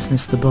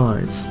Consciousness, the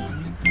bars.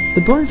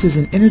 The bars is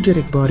an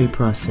energetic body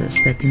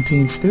process that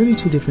contains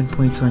 32 different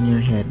points on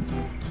your head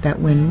that,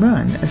 when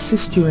run,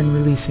 assist you in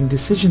releasing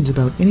decisions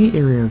about any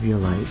area of your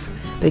life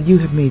that you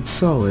have made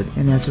solid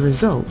and as a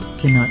result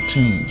cannot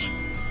change.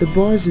 The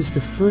bars is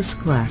the first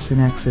class in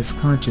Access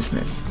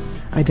Consciousness,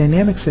 a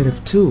dynamic set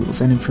of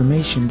tools and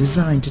information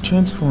designed to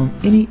transform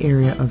any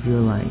area of your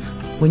life.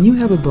 When you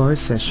have a bar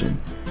session,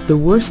 the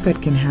worst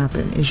that can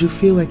happen is you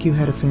feel like you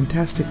had a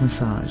fantastic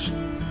massage.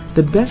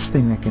 The best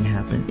thing that can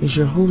happen is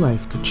your whole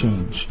life could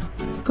change.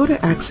 Go to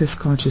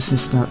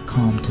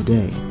accessconsciousness.com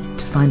today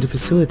to find a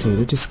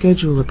facilitator to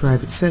schedule a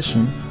private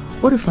session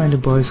or to find a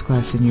bars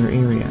class in your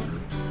area.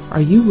 Are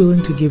you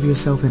willing to give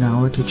yourself an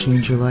hour to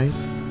change your life?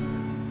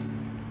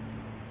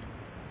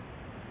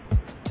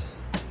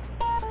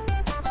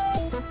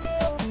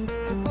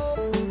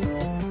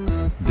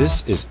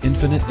 This is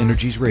Infinite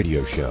Energies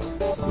radio show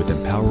with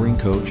empowering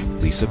coach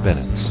Lisa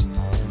Bennett.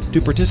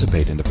 To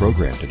participate in the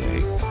program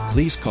today,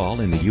 please call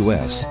in the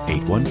U.S.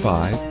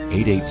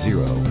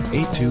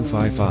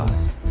 815-880-8255.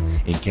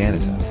 In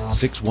Canada,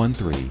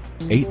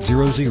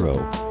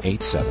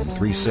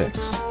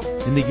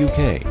 613-800-8736. In the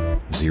UK,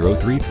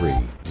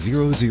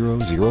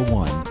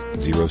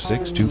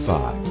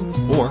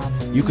 033-0001-0625. Or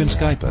you can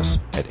Skype us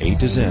at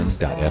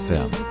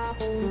A2Zen.fm.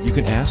 You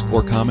can ask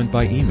or comment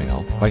by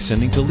email by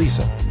sending to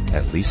Lisa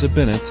at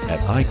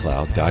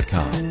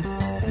lisabennett@icloud.com.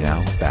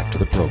 Now, back to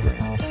the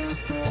program.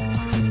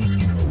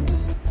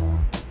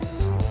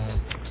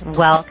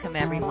 Welcome,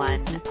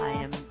 everyone. I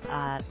am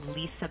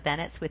Lisa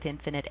Bennett with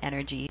Infinite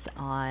Energies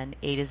on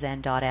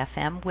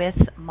A2Zen.fm with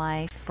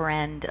my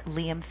friend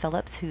Liam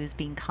Phillips, who's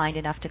been kind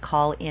enough to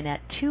call in at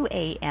 2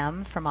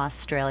 a.m. from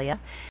Australia.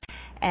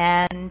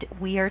 And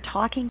we are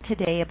talking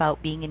today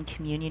about being in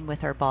communion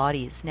with our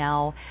bodies.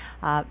 Now,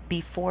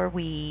 before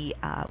we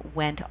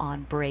went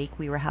on break,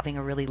 we were having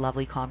a really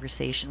lovely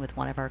conversation with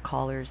one of our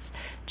callers,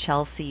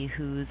 Chelsea,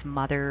 whose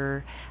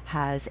mother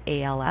has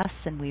ALS,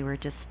 and we were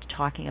just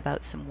talking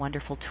about some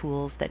wonderful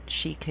tools that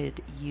she could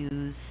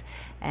use,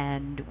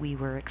 and we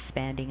were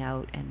expanding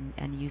out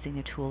and using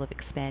the tool of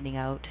expanding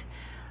out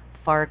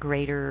far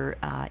greater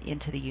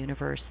into the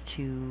universe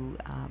to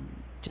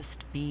just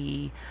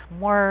be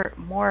more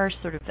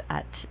sort of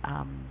at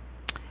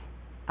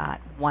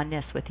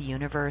oneness with the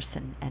universe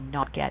and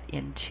not get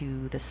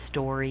into the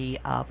story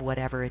of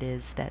whatever it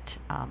is that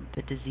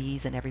the disease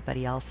and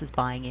everybody else is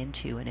buying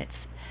into. And it's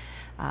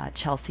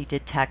Chelsea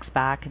did text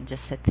back and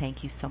just said,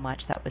 thank you so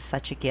much. That was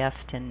such a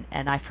gift.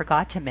 And I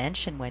forgot to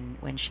mention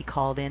when she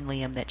called in,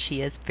 Liam, that she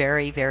is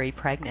very, very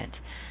pregnant.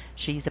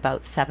 She's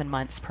about 7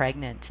 months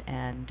pregnant.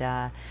 And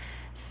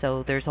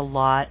so there's a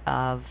lot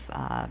of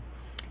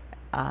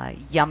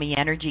yummy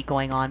energy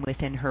going on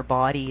within her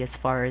body as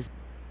far as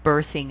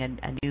birthing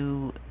a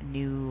new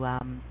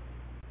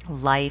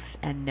life,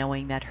 and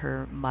knowing that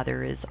her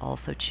mother is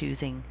also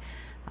choosing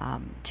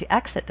to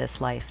exit this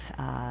life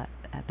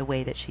the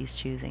way that she's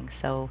choosing.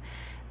 So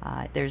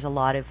there's a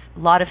lot of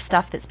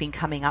stuff that's been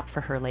coming up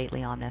for her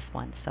lately on this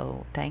one.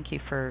 So thank you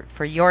for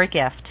your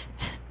gift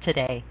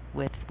today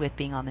with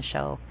being on the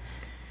show.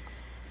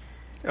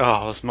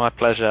 Oh, it's my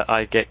pleasure.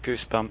 I get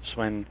goosebumps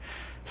when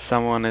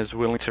someone is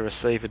willing to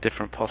receive a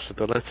different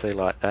possibility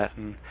like that,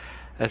 and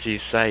as you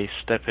say,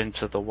 step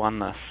into the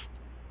oneness.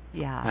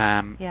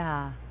 Yeah.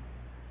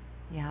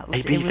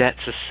 Maybe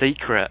that's a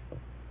secret.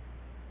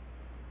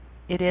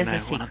 It is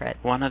a secret.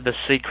 One of the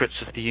secrets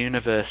of the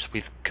universe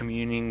with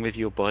communing with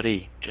your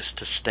body, just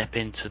to step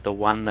into the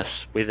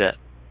oneness with it,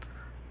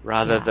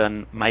 rather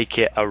than make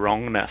it a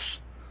wrongness.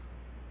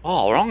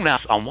 Oh,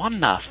 wrongness and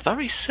oneness,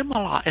 very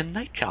similar in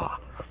nature.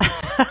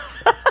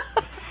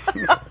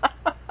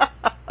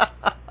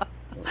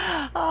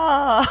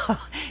 Oh,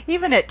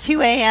 even at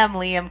 2 a.m.,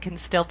 Liam can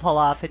still pull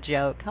off a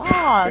joke.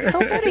 Oh, so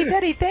very,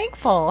 very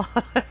thankful.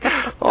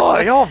 Oh,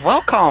 you're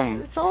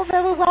welcome. So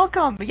very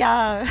welcome.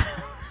 Yeah.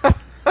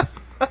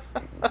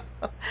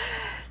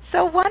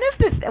 So one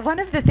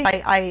of the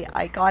things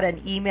I got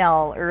an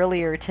email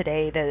earlier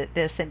today that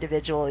this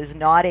individual is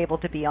not able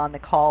to be on the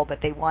call, but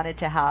they wanted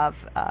to have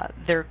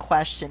their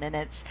question, and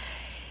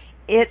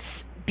it's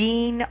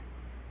been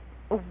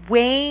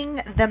weighing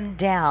them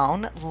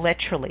down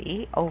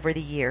literally over the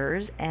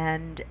years,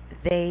 and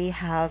they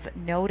have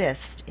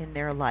noticed in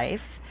their life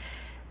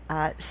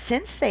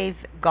since they've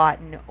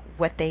gotten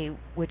what they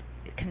would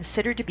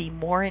consider to be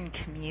more in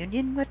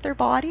communion with their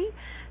body,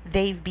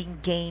 they've been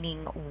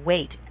gaining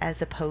weight as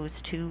opposed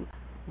to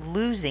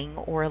losing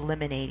or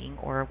eliminating,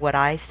 or what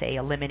I say,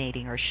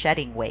 eliminating or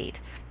shedding weight.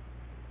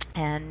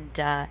 And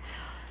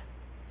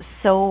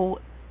so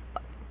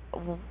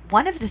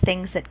one of the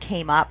things that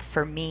came up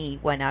for me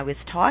when I was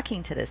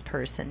talking to this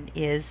person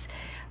is,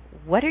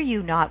 what are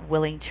you not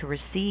willing to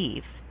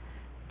receive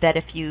that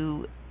if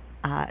you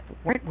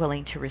weren't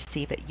willing to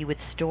receive it, you would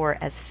store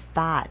as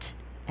fat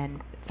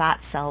and fat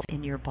cells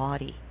in your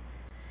body?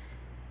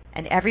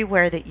 And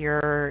everywhere that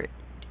you're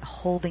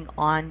holding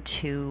on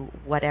to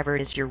whatever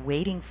it is you're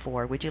waiting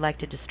for, would you like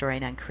to destroy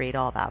and uncreate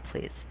all that,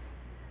 please?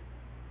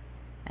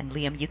 And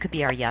Liam, you could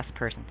be our yes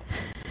person.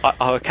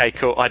 Okay,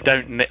 cool. I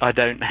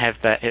don't have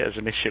that as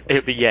an issue.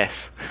 It'd be yes.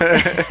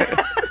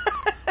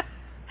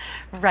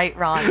 Right,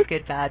 wrong,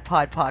 good, bad,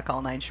 pod, poc,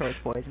 all nine shorts,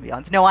 boys and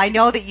beyonds. No, I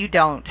know that you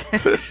don't.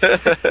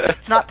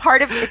 It's not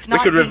part of. It's not.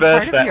 We could reverse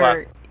part of that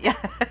your, one. Yeah,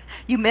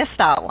 you missed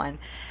that one.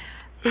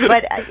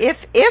 But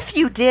if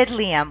you did,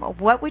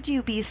 Liam, what would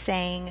you be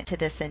saying to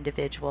this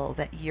individual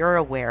that you're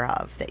aware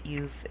of, that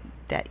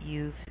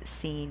you've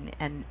seen,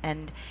 and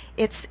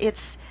it's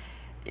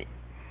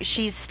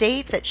she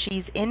states that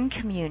she's in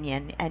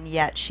communion, and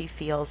yet she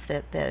feels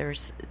that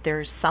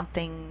there's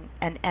something,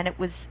 and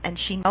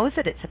she knows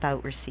that it's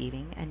about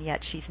receiving, and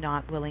yet she's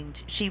not willing to,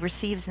 she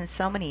receives in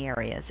so many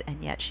areas,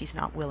 and yet she's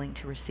not willing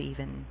to receive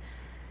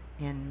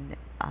in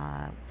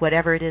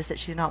whatever it is that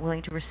she's not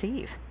willing to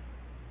receive.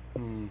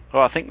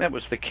 Well, I think that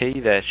was the key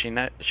there.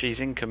 She's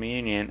in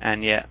communion,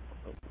 and yet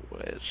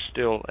it's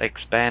still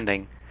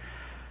expanding.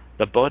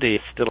 The body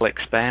is still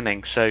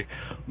expanding. So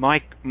my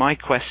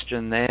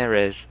question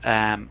there is,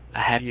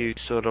 have you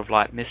sort of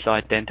like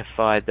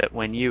misidentified that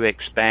when you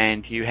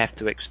expand, you have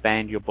to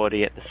expand your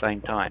body at the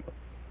same time?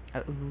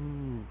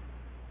 Ooh,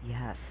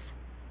 yes.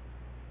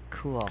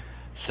 Cool.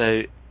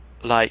 So,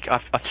 like,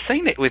 I've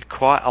seen it with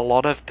quite a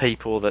lot of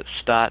people that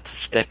start to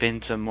step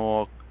into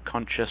more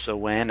conscious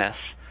awareness,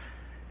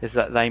 is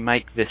that they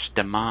make this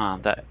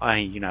demand that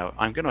I'm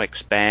going to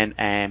expand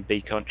and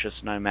be conscious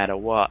no matter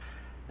what.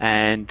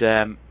 And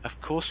of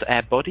course,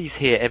 our bodies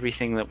hear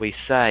everything that we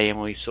say, and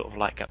we sort of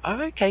like go,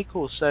 "Oh, okay,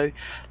 cool. So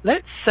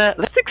let's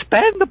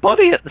expand the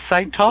body at the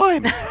same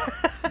time."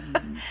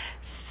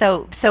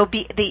 So the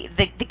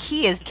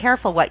key is be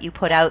careful what you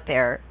put out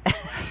there.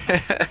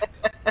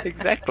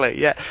 Exactly.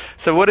 Yeah.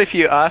 So what if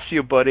you ask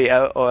your body,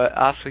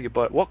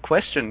 what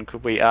question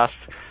could we ask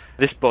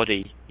this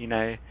body?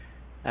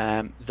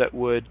 That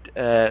would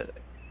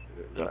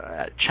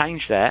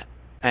change that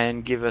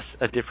and give us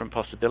a different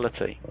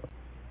possibility.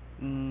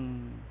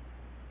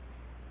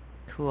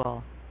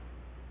 Cool.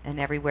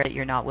 And everywhere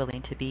you're not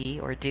willing to be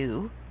or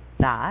do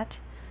that,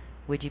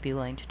 would you be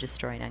willing to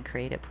destroy and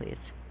uncreate it, please?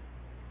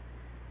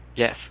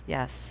 Yes.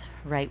 Yes.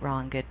 Right,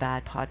 wrong, good,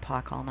 bad, pod,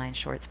 poc, all nine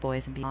shorts,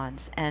 boys and beyonds.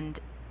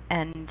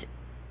 And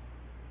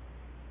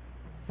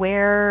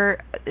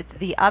where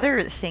the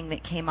other thing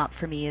that came up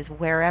for me is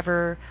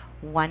wherever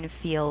one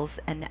feels,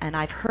 and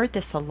I've heard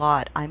this a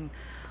lot, I'm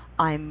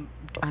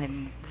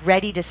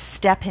ready to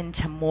step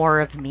into more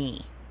of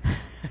me.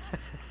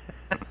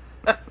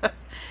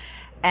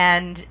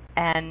 and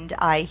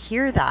I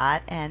hear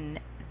that, and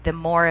the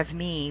more of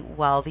me,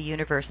 well, the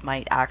universe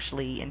might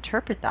actually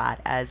interpret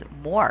that as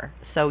more.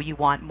 So you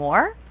want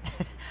more?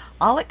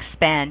 I'll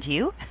expand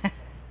you.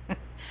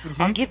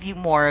 I'll give you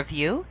more of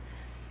you.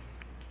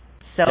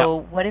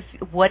 So what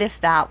if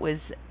that was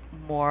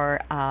more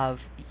of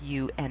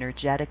you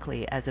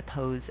energetically, as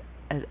opposed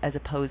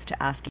to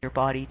asking your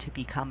body to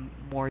become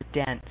more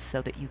dense,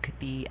 so that you could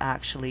be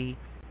actually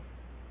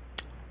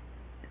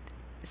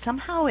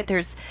somehow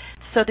there's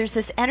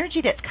this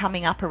energy that's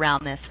coming up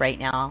around this right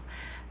now,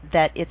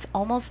 that it's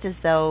almost as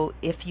though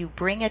if you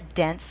bring a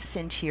dense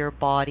into your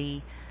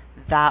body,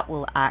 that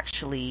will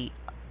actually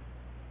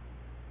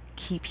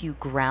keep you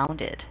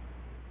grounded.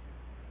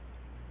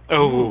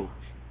 Oh.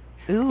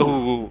 Ooh.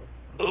 Ooh.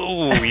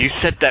 Ooh, you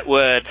said that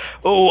word.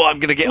 Oh, I'm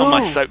going to get on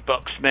my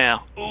soapbox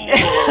now.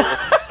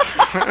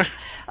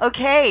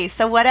 Okay,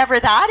 so whatever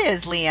that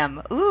is,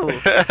 Liam.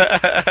 Ooh.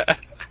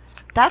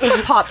 That's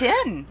what popped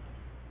in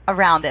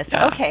around this.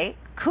 Yeah. Okay,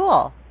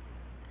 cool.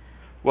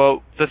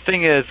 Well, the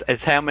thing is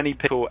how many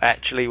people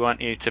actually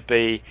want you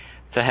to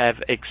have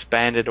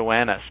expanded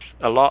awareness?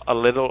 A lot, a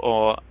little,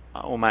 or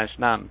almost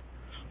none?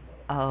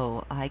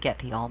 Oh, I get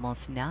the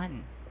almost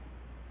none.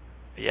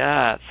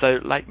 Yeah, so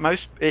like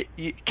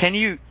can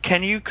you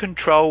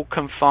control,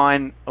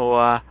 confine,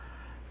 or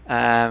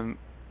can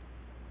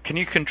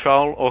you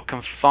control or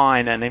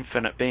confine an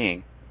infinite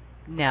being?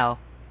 No.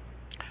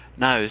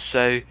 No.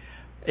 So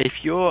if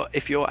you're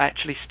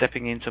actually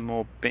stepping into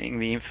more being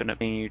the infinite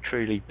being you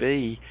truly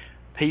be,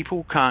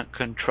 people can't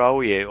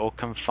control you or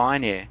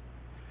confine you.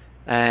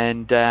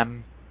 And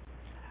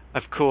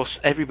of course,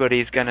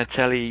 everybody is going to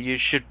tell you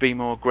should be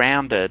more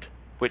grounded,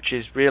 which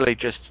is really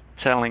just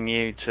telling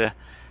you to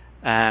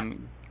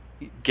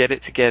get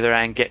it together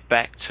and get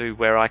back to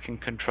where I can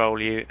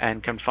control you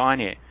and confine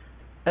you.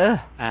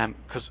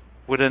 Because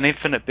would an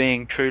infinite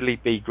being truly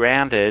be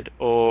grounded,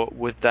 or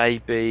would they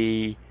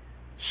be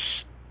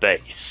space?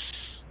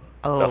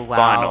 The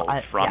final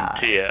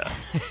frontier.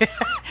 Yeah.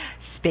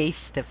 Space,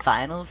 the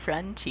final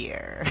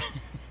frontier.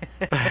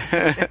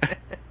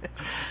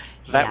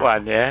 That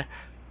one, yeah?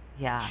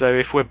 Yeah. So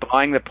if we're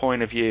buying the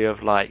point of view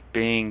of like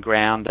being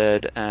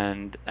grounded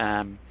and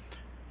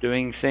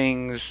doing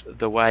things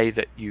the way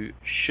that you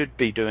should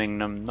be doing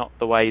them, not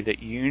the way that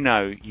you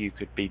know you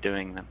could be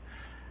doing them,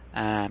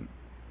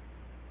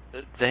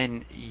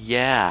 then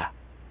yeah,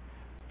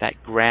 that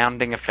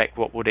grounding effect,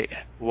 how would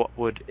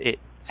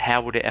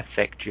it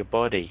affect your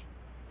body?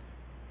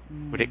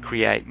 Would it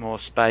create more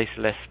space,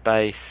 less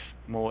space,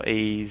 more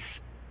ease,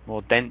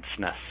 more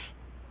denseness?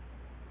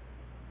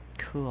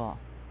 Cool.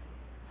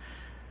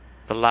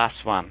 The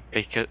last one,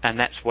 and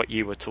that's what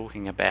you were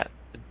talking about,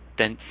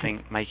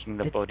 making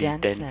the body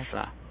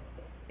denser.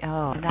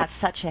 Oh, and that's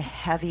such a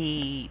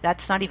heavy,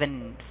 that's not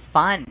even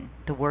fun.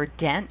 The word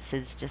dense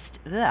is just,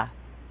 ugh.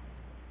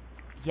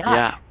 Yuck.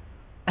 Yeah.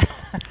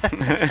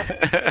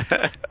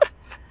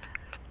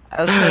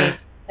 Okay,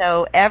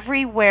 so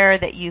everywhere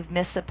that you've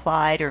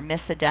misapplied or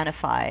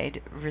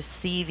misidentified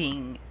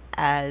receiving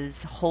as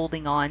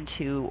holding on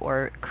to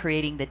or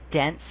creating the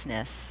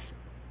denseness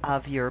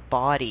of your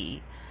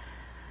body,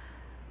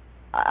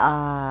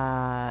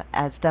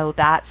 as though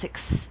that's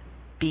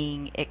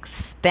being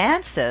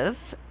expansive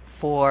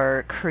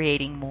for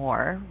creating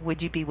more,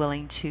 would you be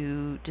willing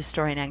to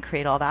destroy and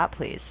uncreate all that,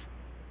 please?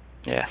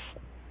 Yes.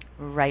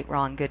 Right,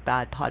 wrong, good,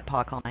 bad, pod,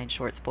 poc, all nine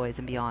shorts, boys,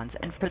 and beyonds.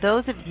 And for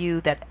those of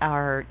you that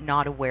are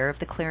not aware of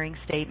the clearing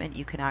statement,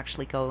 you can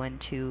actually go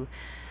into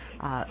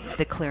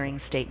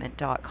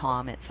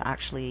theclearingstatement.com. It's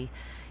actually,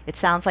 it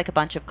sounds like a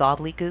bunch of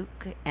gobbledygook,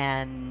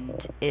 and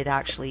it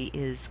actually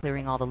is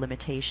clearing all the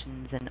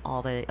limitations and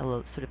all the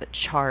sort of a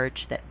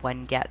charge that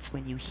one gets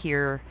when you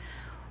hear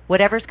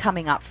whatever's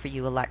coming up for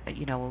you,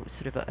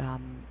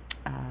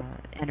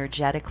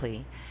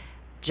 energetically.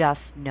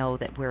 Just know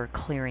that we're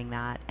clearing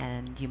that,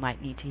 and you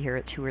might need to hear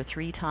it 2 or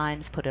 3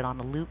 times, put it on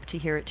a loop to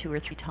hear it 2 or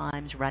 3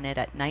 times, run it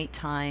at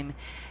nighttime,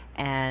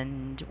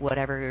 and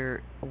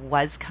whatever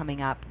was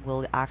coming up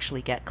will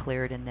actually get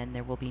cleared, and then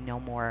there will be no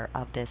more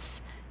of this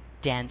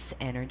dense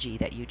energy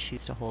that you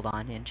choose to hold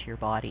on into your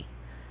body.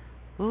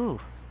 Ooh.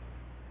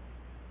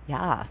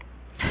 Yeah.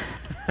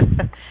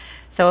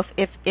 So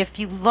if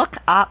you look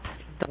up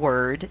the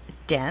word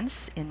dense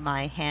in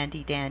my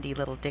handy dandy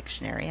little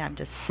dictionary, I'm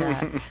just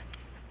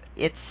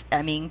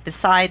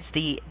besides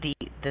the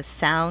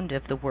sound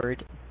of the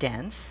word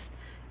dense,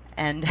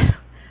 and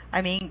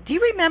I mean, do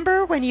you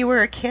remember when you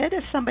were a kid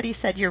if somebody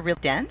said you're real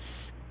dense?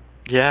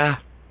 Yeah.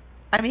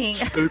 I mean,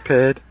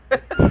 stupid.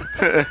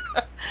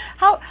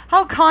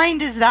 How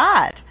kind is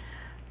that?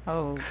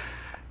 Oh,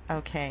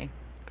 okay.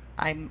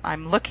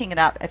 I'm looking it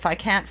up. If I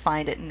can't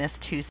find it in this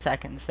 2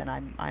 seconds, then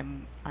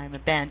I'm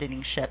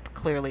abandoning ship.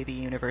 Clearly, the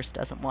universe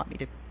doesn't want me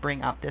to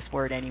bring up this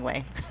word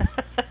anyway.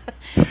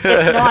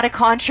 It's not a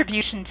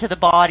contribution to the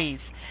bodies.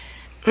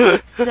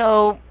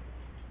 So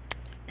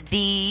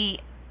the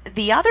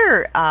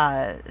other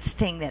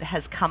thing that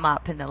has come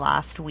up in the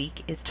last week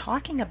is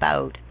talking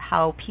about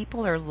how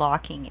people are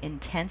locking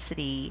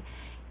intensity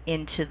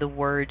into the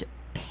word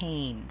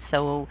pain.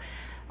 So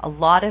a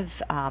lot of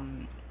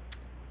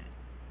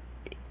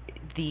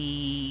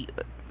the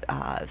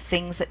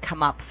things that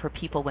come up for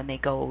people when they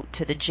go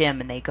to the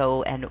gym and they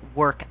go and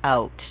work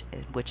out,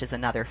 which is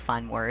another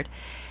fun word,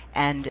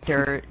 and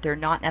they're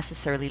not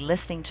necessarily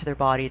listening to their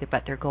body,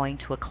 but they're going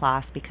to a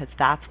class because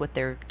that's what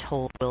they're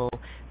told will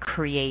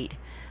create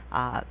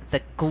the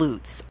glutes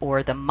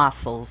or the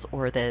muscles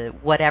or the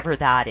whatever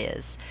that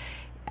is.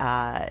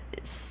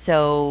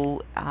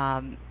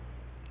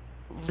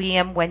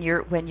 Liam, when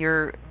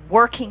you're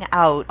working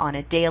out on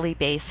a daily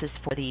basis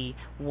for the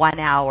 1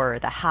 hour,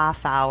 the half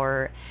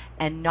hour,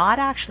 and not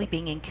actually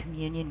being in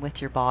communion with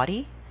your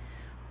body,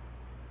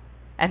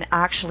 and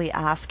actually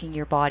asking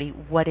your body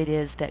what it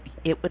is that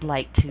it would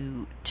like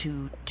to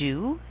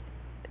do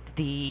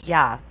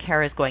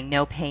Kara's going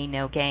no pain,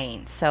 no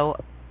gain. So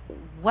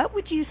what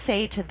would you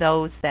say to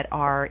those that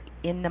are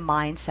in the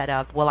mindset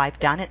of, well, I've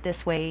done it this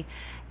way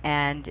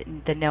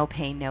and the no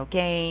pain, no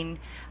gain,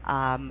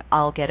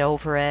 I'll get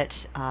over it,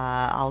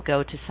 I'll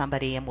go to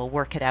somebody and we'll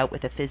work it out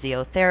with a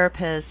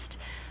physiotherapist.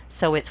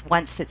 So it's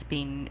once it's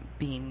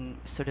been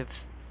sort of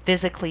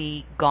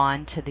physically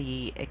gone to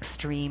the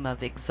extreme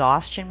of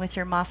exhaustion with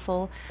your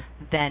muscle,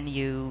 then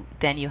you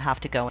have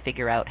to go and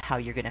figure out how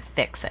you're going to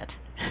fix it.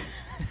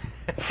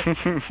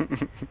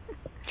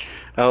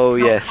 Oh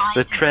yes,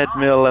 the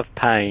treadmill of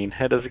pain.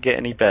 How does it get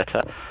any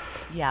better?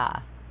 Yeah.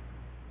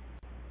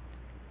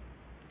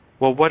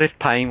 Well, what if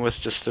pain was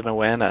just an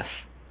awareness?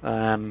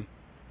 That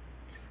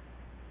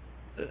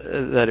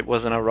it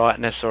wasn't a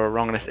rightness or a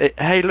wrongness.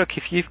 Hey, look,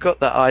 if you've got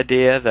the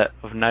idea that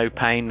of no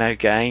pain, no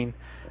gain,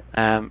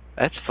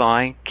 that's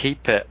fine.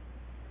 Keep it.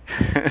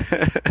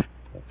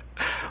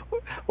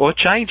 Or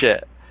change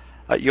it.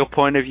 Your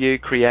point of view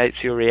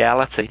creates your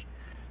reality.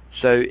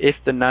 So if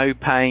the no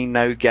pain,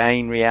 no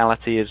gain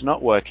reality is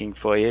not working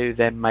for you,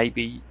 then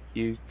maybe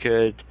you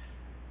could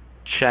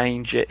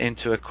change it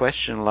into a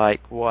question like,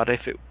 what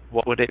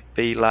would it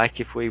be like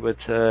if we were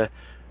to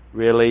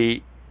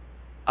really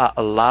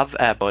love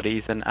our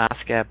bodies and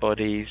ask our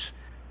bodies,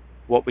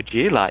 what would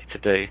you like to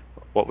do?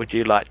 What would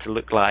you like to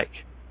look like?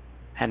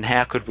 And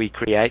how could we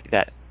create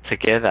that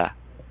together?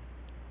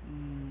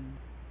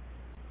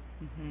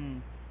 Mm-hmm.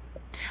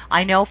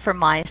 I know for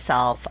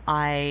myself,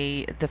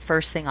 the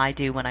first thing I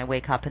do when I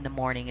wake up in the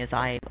morning is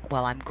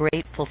I'm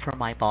grateful for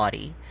my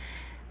body.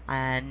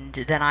 And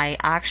then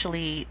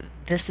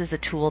this is a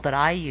tool that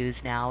I use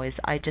now, is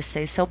I just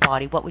say, so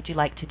body, what would you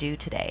like to do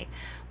today?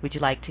 Would you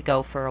like to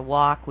go for a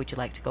walk? Would you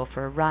like to go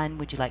for a run?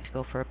 Would you like to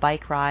go for a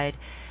bike ride?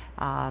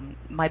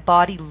 My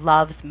body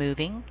loves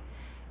moving.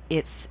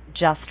 It's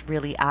just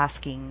really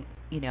asking,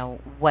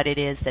 what it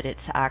is that it's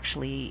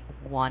actually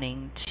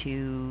wanting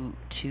to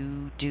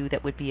do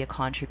that would be a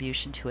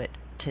contribution to it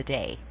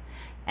today.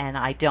 And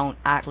I don't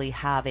actually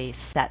have a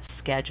set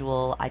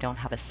schedule. I don't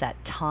have a set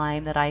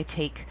time that I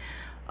take,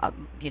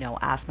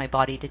 ask my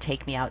body to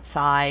take me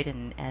outside,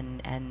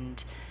 and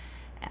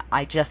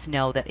I just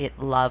know that it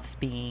loves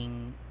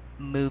being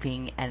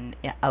moving and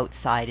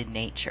outside in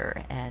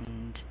nature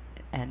and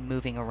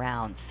moving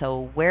around.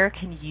 So where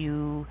can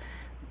you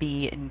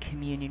be in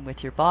communion with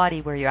your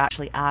body, where you're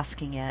actually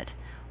asking it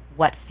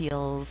what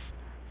feels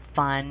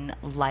fun,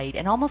 light,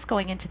 and almost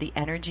going into the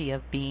energy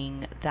of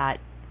being that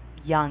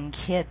young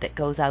kid that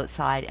goes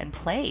outside and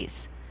plays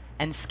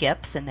and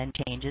skips and then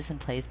changes and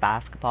plays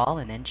basketball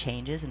and then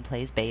changes and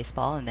plays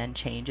baseball and then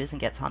changes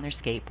and gets on their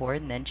skateboard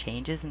and then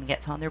changes and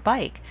gets on their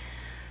bike.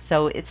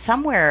 So it's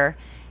somewhere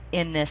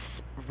in this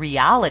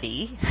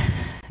reality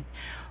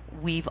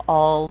we've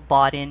all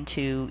bought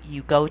into.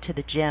 You go to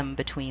the gym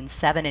between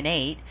 7 and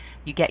 8,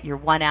 you get your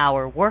 1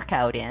 hour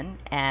workout in,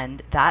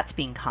 and that's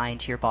being kind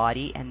to your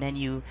body, and then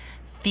you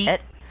feed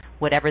it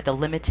whatever the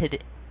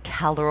limited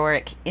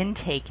caloric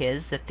intake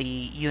is that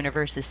the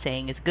universe is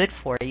saying is good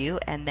for you,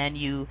 and then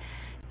you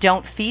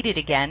don't feed it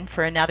again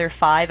for another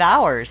 5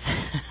 hours.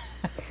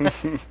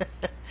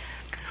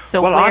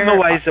 So I'm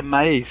always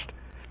amazed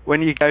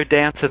when you go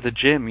down to the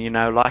gym,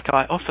 like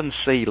I often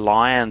see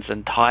lions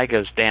and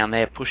tigers down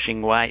there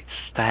pushing weights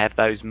to have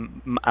those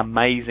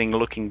amazing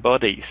looking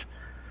bodies.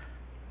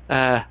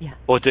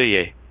 Or do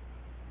you?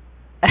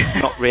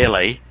 Not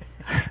really.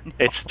 No.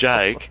 It's a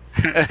joke.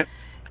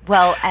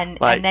 Well, and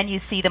then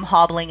you see them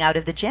hobbling out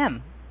of the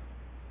gym.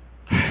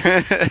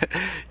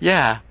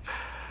 Yeah.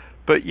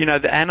 But,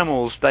 the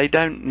animals, they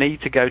don't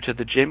need to go to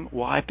the gym.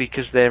 Why?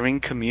 Because they're in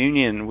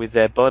communion with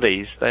their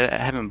bodies. They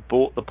haven't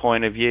bought the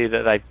point of view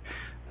that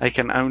they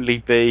can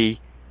only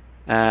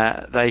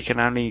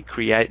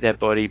create their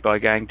body by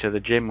going to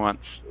the gym once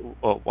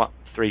or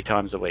 3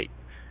 times a week.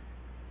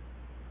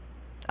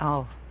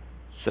 Oh,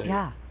 so,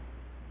 yeah.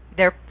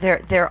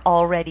 They're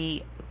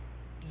already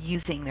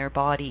using their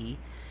body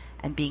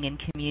and being in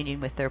communion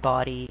with their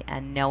body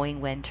and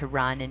knowing when to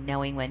run and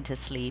knowing when to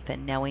sleep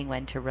and knowing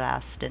when to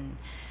rest,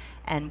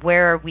 and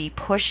where are we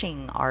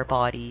pushing our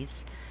bodies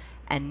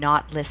and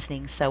not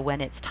listening. So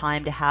when it's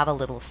time to have a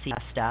little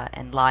siesta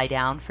and lie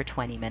down for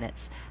 20 minutes,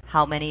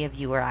 how many of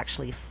you are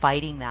actually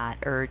fighting that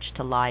urge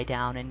to lie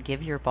down and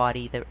give your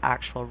body the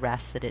actual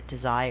rest that it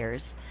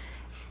desires,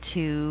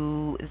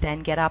 to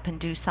then get up and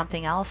do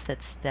something else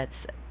that's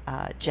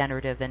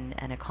generative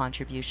and a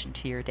contribution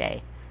to your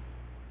day?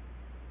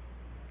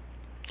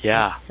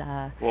 Yeah.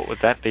 What would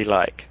that be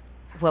like?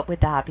 What would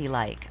that be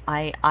like?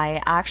 I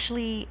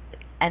actually,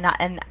 and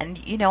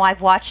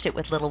I've watched it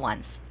with little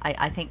ones.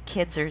 I think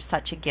kids are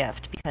such a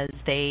gift because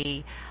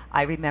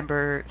I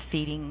remember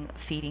feeding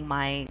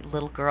my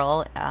little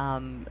girl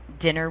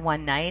dinner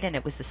one night, and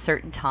it was a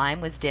certain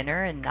time was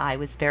dinner, and I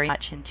was very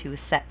much into a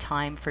set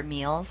time for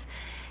meals,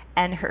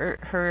 and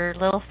her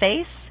little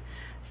face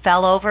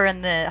fell over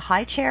in the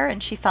high chair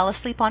and she fell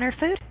asleep on her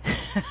food.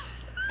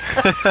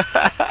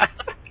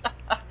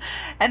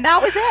 And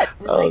that was it.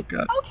 Oh,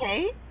 God.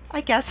 Okay,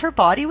 I guess her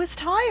body was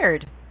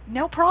tired.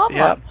 No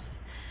problem. Yep.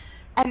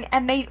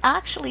 And they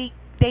actually,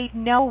 they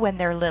know when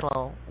they're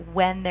little,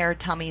 when their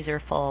tummies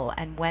are full,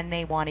 and when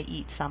they want to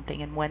eat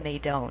something and when they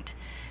don't.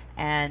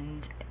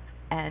 And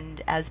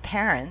as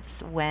parents,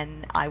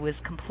 when I was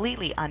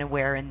completely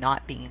unaware and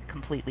not being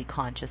completely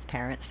conscious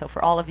parents, so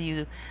for all of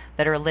you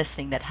that are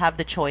listening that have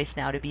the choice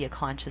now to be a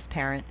conscious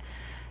parent,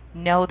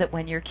 know that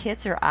when your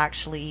kids are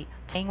actually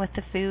playing with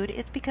the food,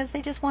 it's because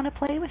they just want to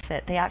play with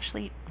it. They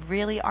actually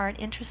really aren't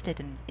interested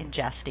in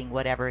ingesting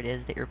whatever it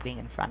is that you're putting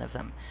in front of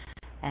them.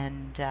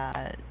 And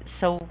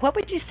so what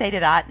would you say to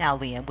that now,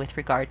 Liam, with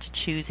regard to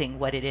choosing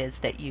what it is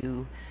that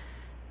you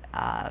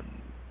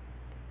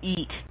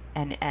eat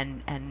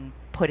and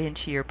put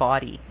into your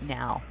body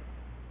now?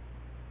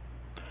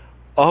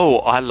 Oh,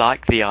 I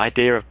like the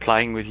idea of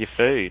playing with your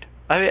food.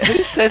 I mean,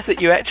 who says that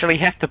you actually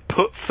have to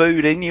put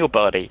food in your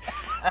body?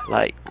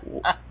 Like,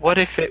 what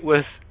if it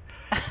was...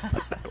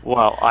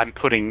 Well, I'm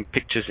putting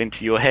pictures into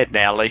your head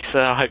now, Lisa.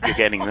 I hope you're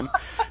getting them.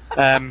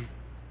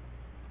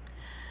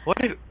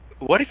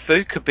 What if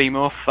food could be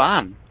more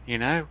fun? You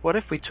know, what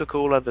if we took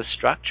all of the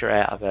structure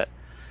out of it,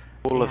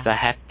 all of the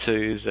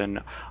have-tos,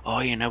 and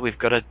we've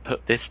got to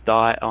put this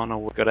diet on,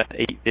 or we've got to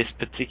eat this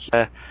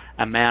particular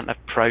amount of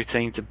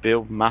protein to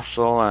build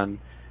muscle. And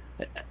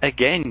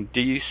again,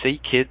 do you see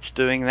kids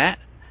doing that?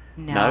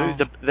 No.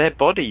 Their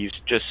bodies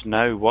just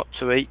know what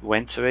to eat,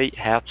 when to eat,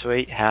 how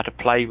to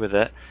play with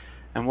it.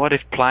 And what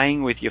if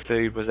playing with your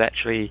food was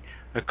actually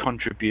a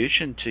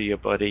contribution to your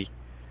body,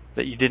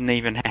 that you didn't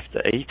even have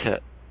to eat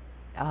it?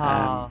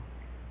 Oh.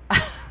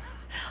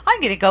 I'm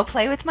going to go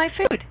play with my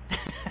food.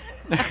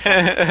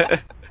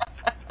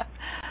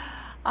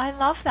 I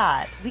love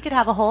that. We could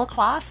have a whole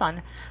class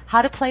on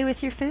how to play with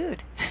your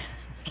food.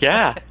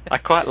 Yeah, I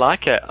quite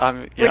like it.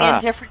 Bring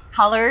in different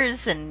colors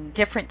and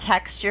different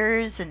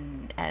textures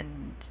and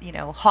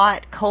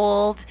hot,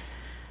 cold.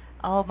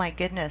 Oh my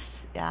goodness.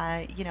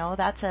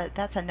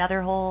 That's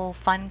another whole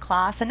fun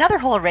class, another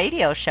whole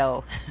radio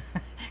show.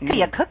 Could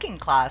be a cooking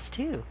class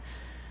too.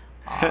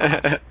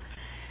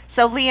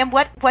 So Liam,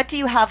 what do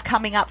you have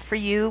coming up for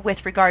you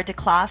with regard to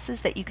classes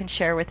that you can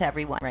share with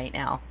everyone right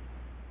now?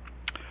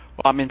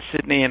 Well, I'm in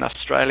Sydney in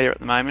Australia at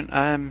the moment.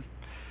 On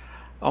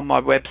my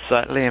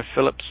website,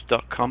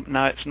 liamphillips.com.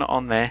 No, it's not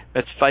on there.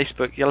 It's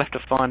Facebook. You'll have to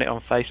find it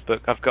on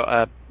Facebook. I've got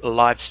a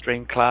live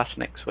stream class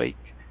next week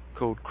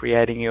called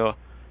Creating Your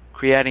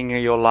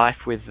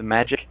Life with the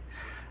Magic.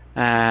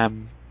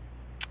 And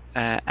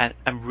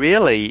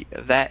really,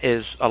 that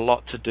is a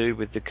lot to do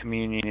with the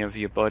communion of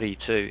your body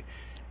too.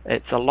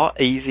 It's a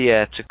lot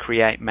easier to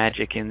create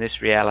magic in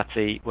this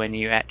reality when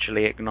you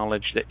actually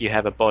acknowledge that you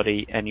have a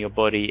body and your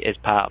body is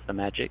part of the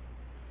magic.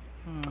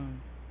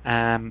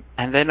 And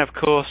then, of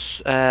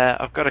course,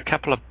 I've got a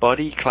couple of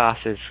body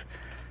classes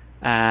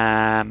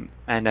and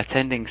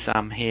attending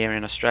some here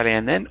in Australia.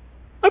 And then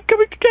I'm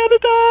coming to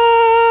Canada!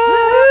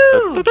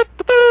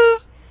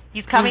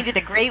 He's coming to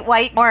the Great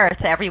White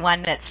North,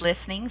 everyone that's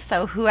listening.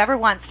 So whoever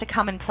wants to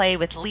come and play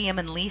with Liam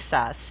and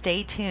Lisa,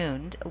 stay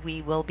tuned.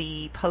 We will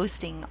be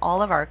posting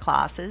all of our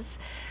classes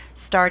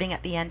starting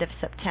at the end of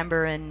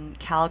September in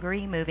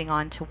Calgary, moving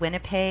on to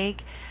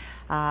Winnipeg,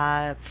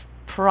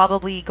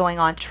 probably going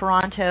on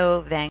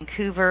Toronto,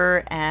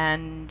 Vancouver,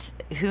 and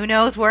who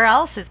knows where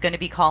else is going to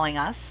be calling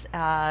us.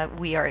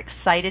 We are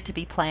excited to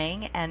be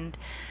playing, and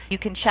you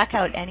can check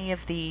out any of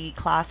the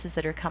classes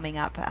that are coming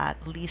up at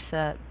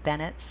Lisa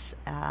Bennett's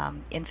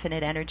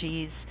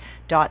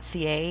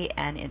infiniteenergies.ca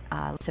and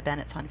Lisa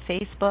Bennett's on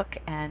Facebook,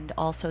 and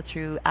also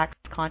through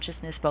Access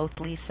Consciousness, both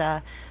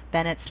Lisa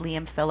Bennett's,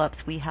 Liam Phillips.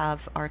 We have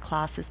our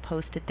classes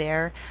posted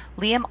there.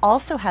 Liam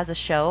also has a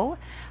show,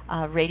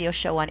 a radio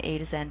show on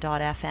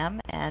A2Zen.fm,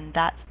 and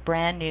that's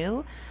brand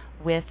new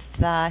with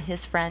his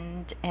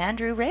friend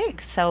Andrew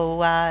Riggs. So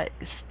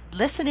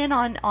listen in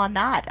on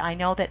that. I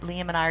know that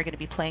Liam and I are going to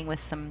be playing with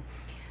some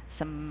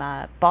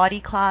body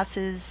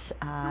classes,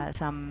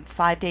 some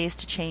 5 days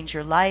to change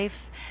your life,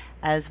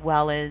 as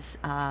well as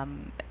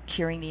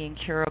curing the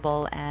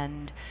incurable,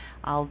 and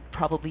I'll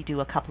probably do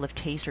a couple of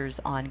tasters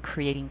on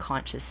creating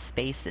conscious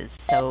spaces.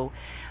 So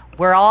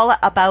we're all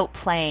about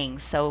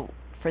playing. So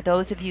for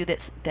those of you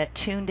that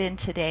tuned in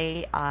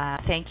today,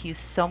 thank you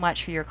so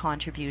much for your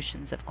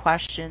contributions of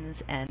questions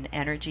and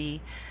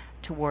energy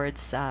towards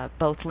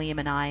both Liam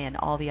and I and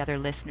all the other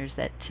listeners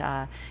that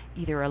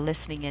either are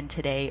listening in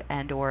today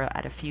and or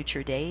at a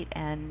future date.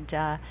 And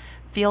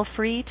feel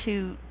free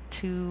to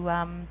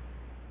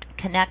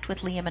connect with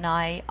Liam and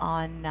I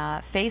on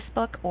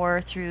Facebook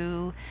or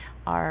through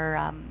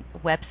our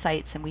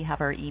websites, and we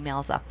have our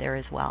emails up there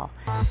as well.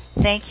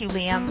 Thank you,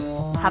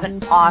 Liam. Have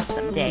an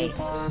awesome day.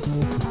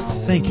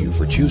 Thank you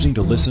for choosing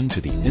to listen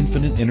to the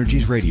Infinite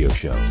Energies radio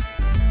show.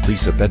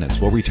 Lisa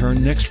Bennett will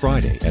return next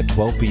Friday at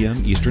 12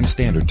 p.m. Eastern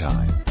Standard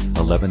Time,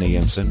 11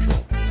 a.m.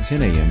 Central,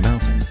 10 a.m.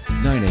 Mountain,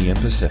 9 a.m.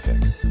 Pacific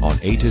on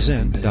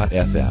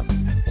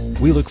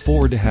A2Zen.fm. We look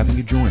forward to having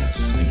you join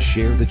us and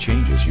share the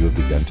changes you have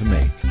begun to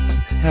make.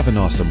 Have an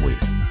awesome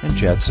week and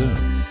chat soon.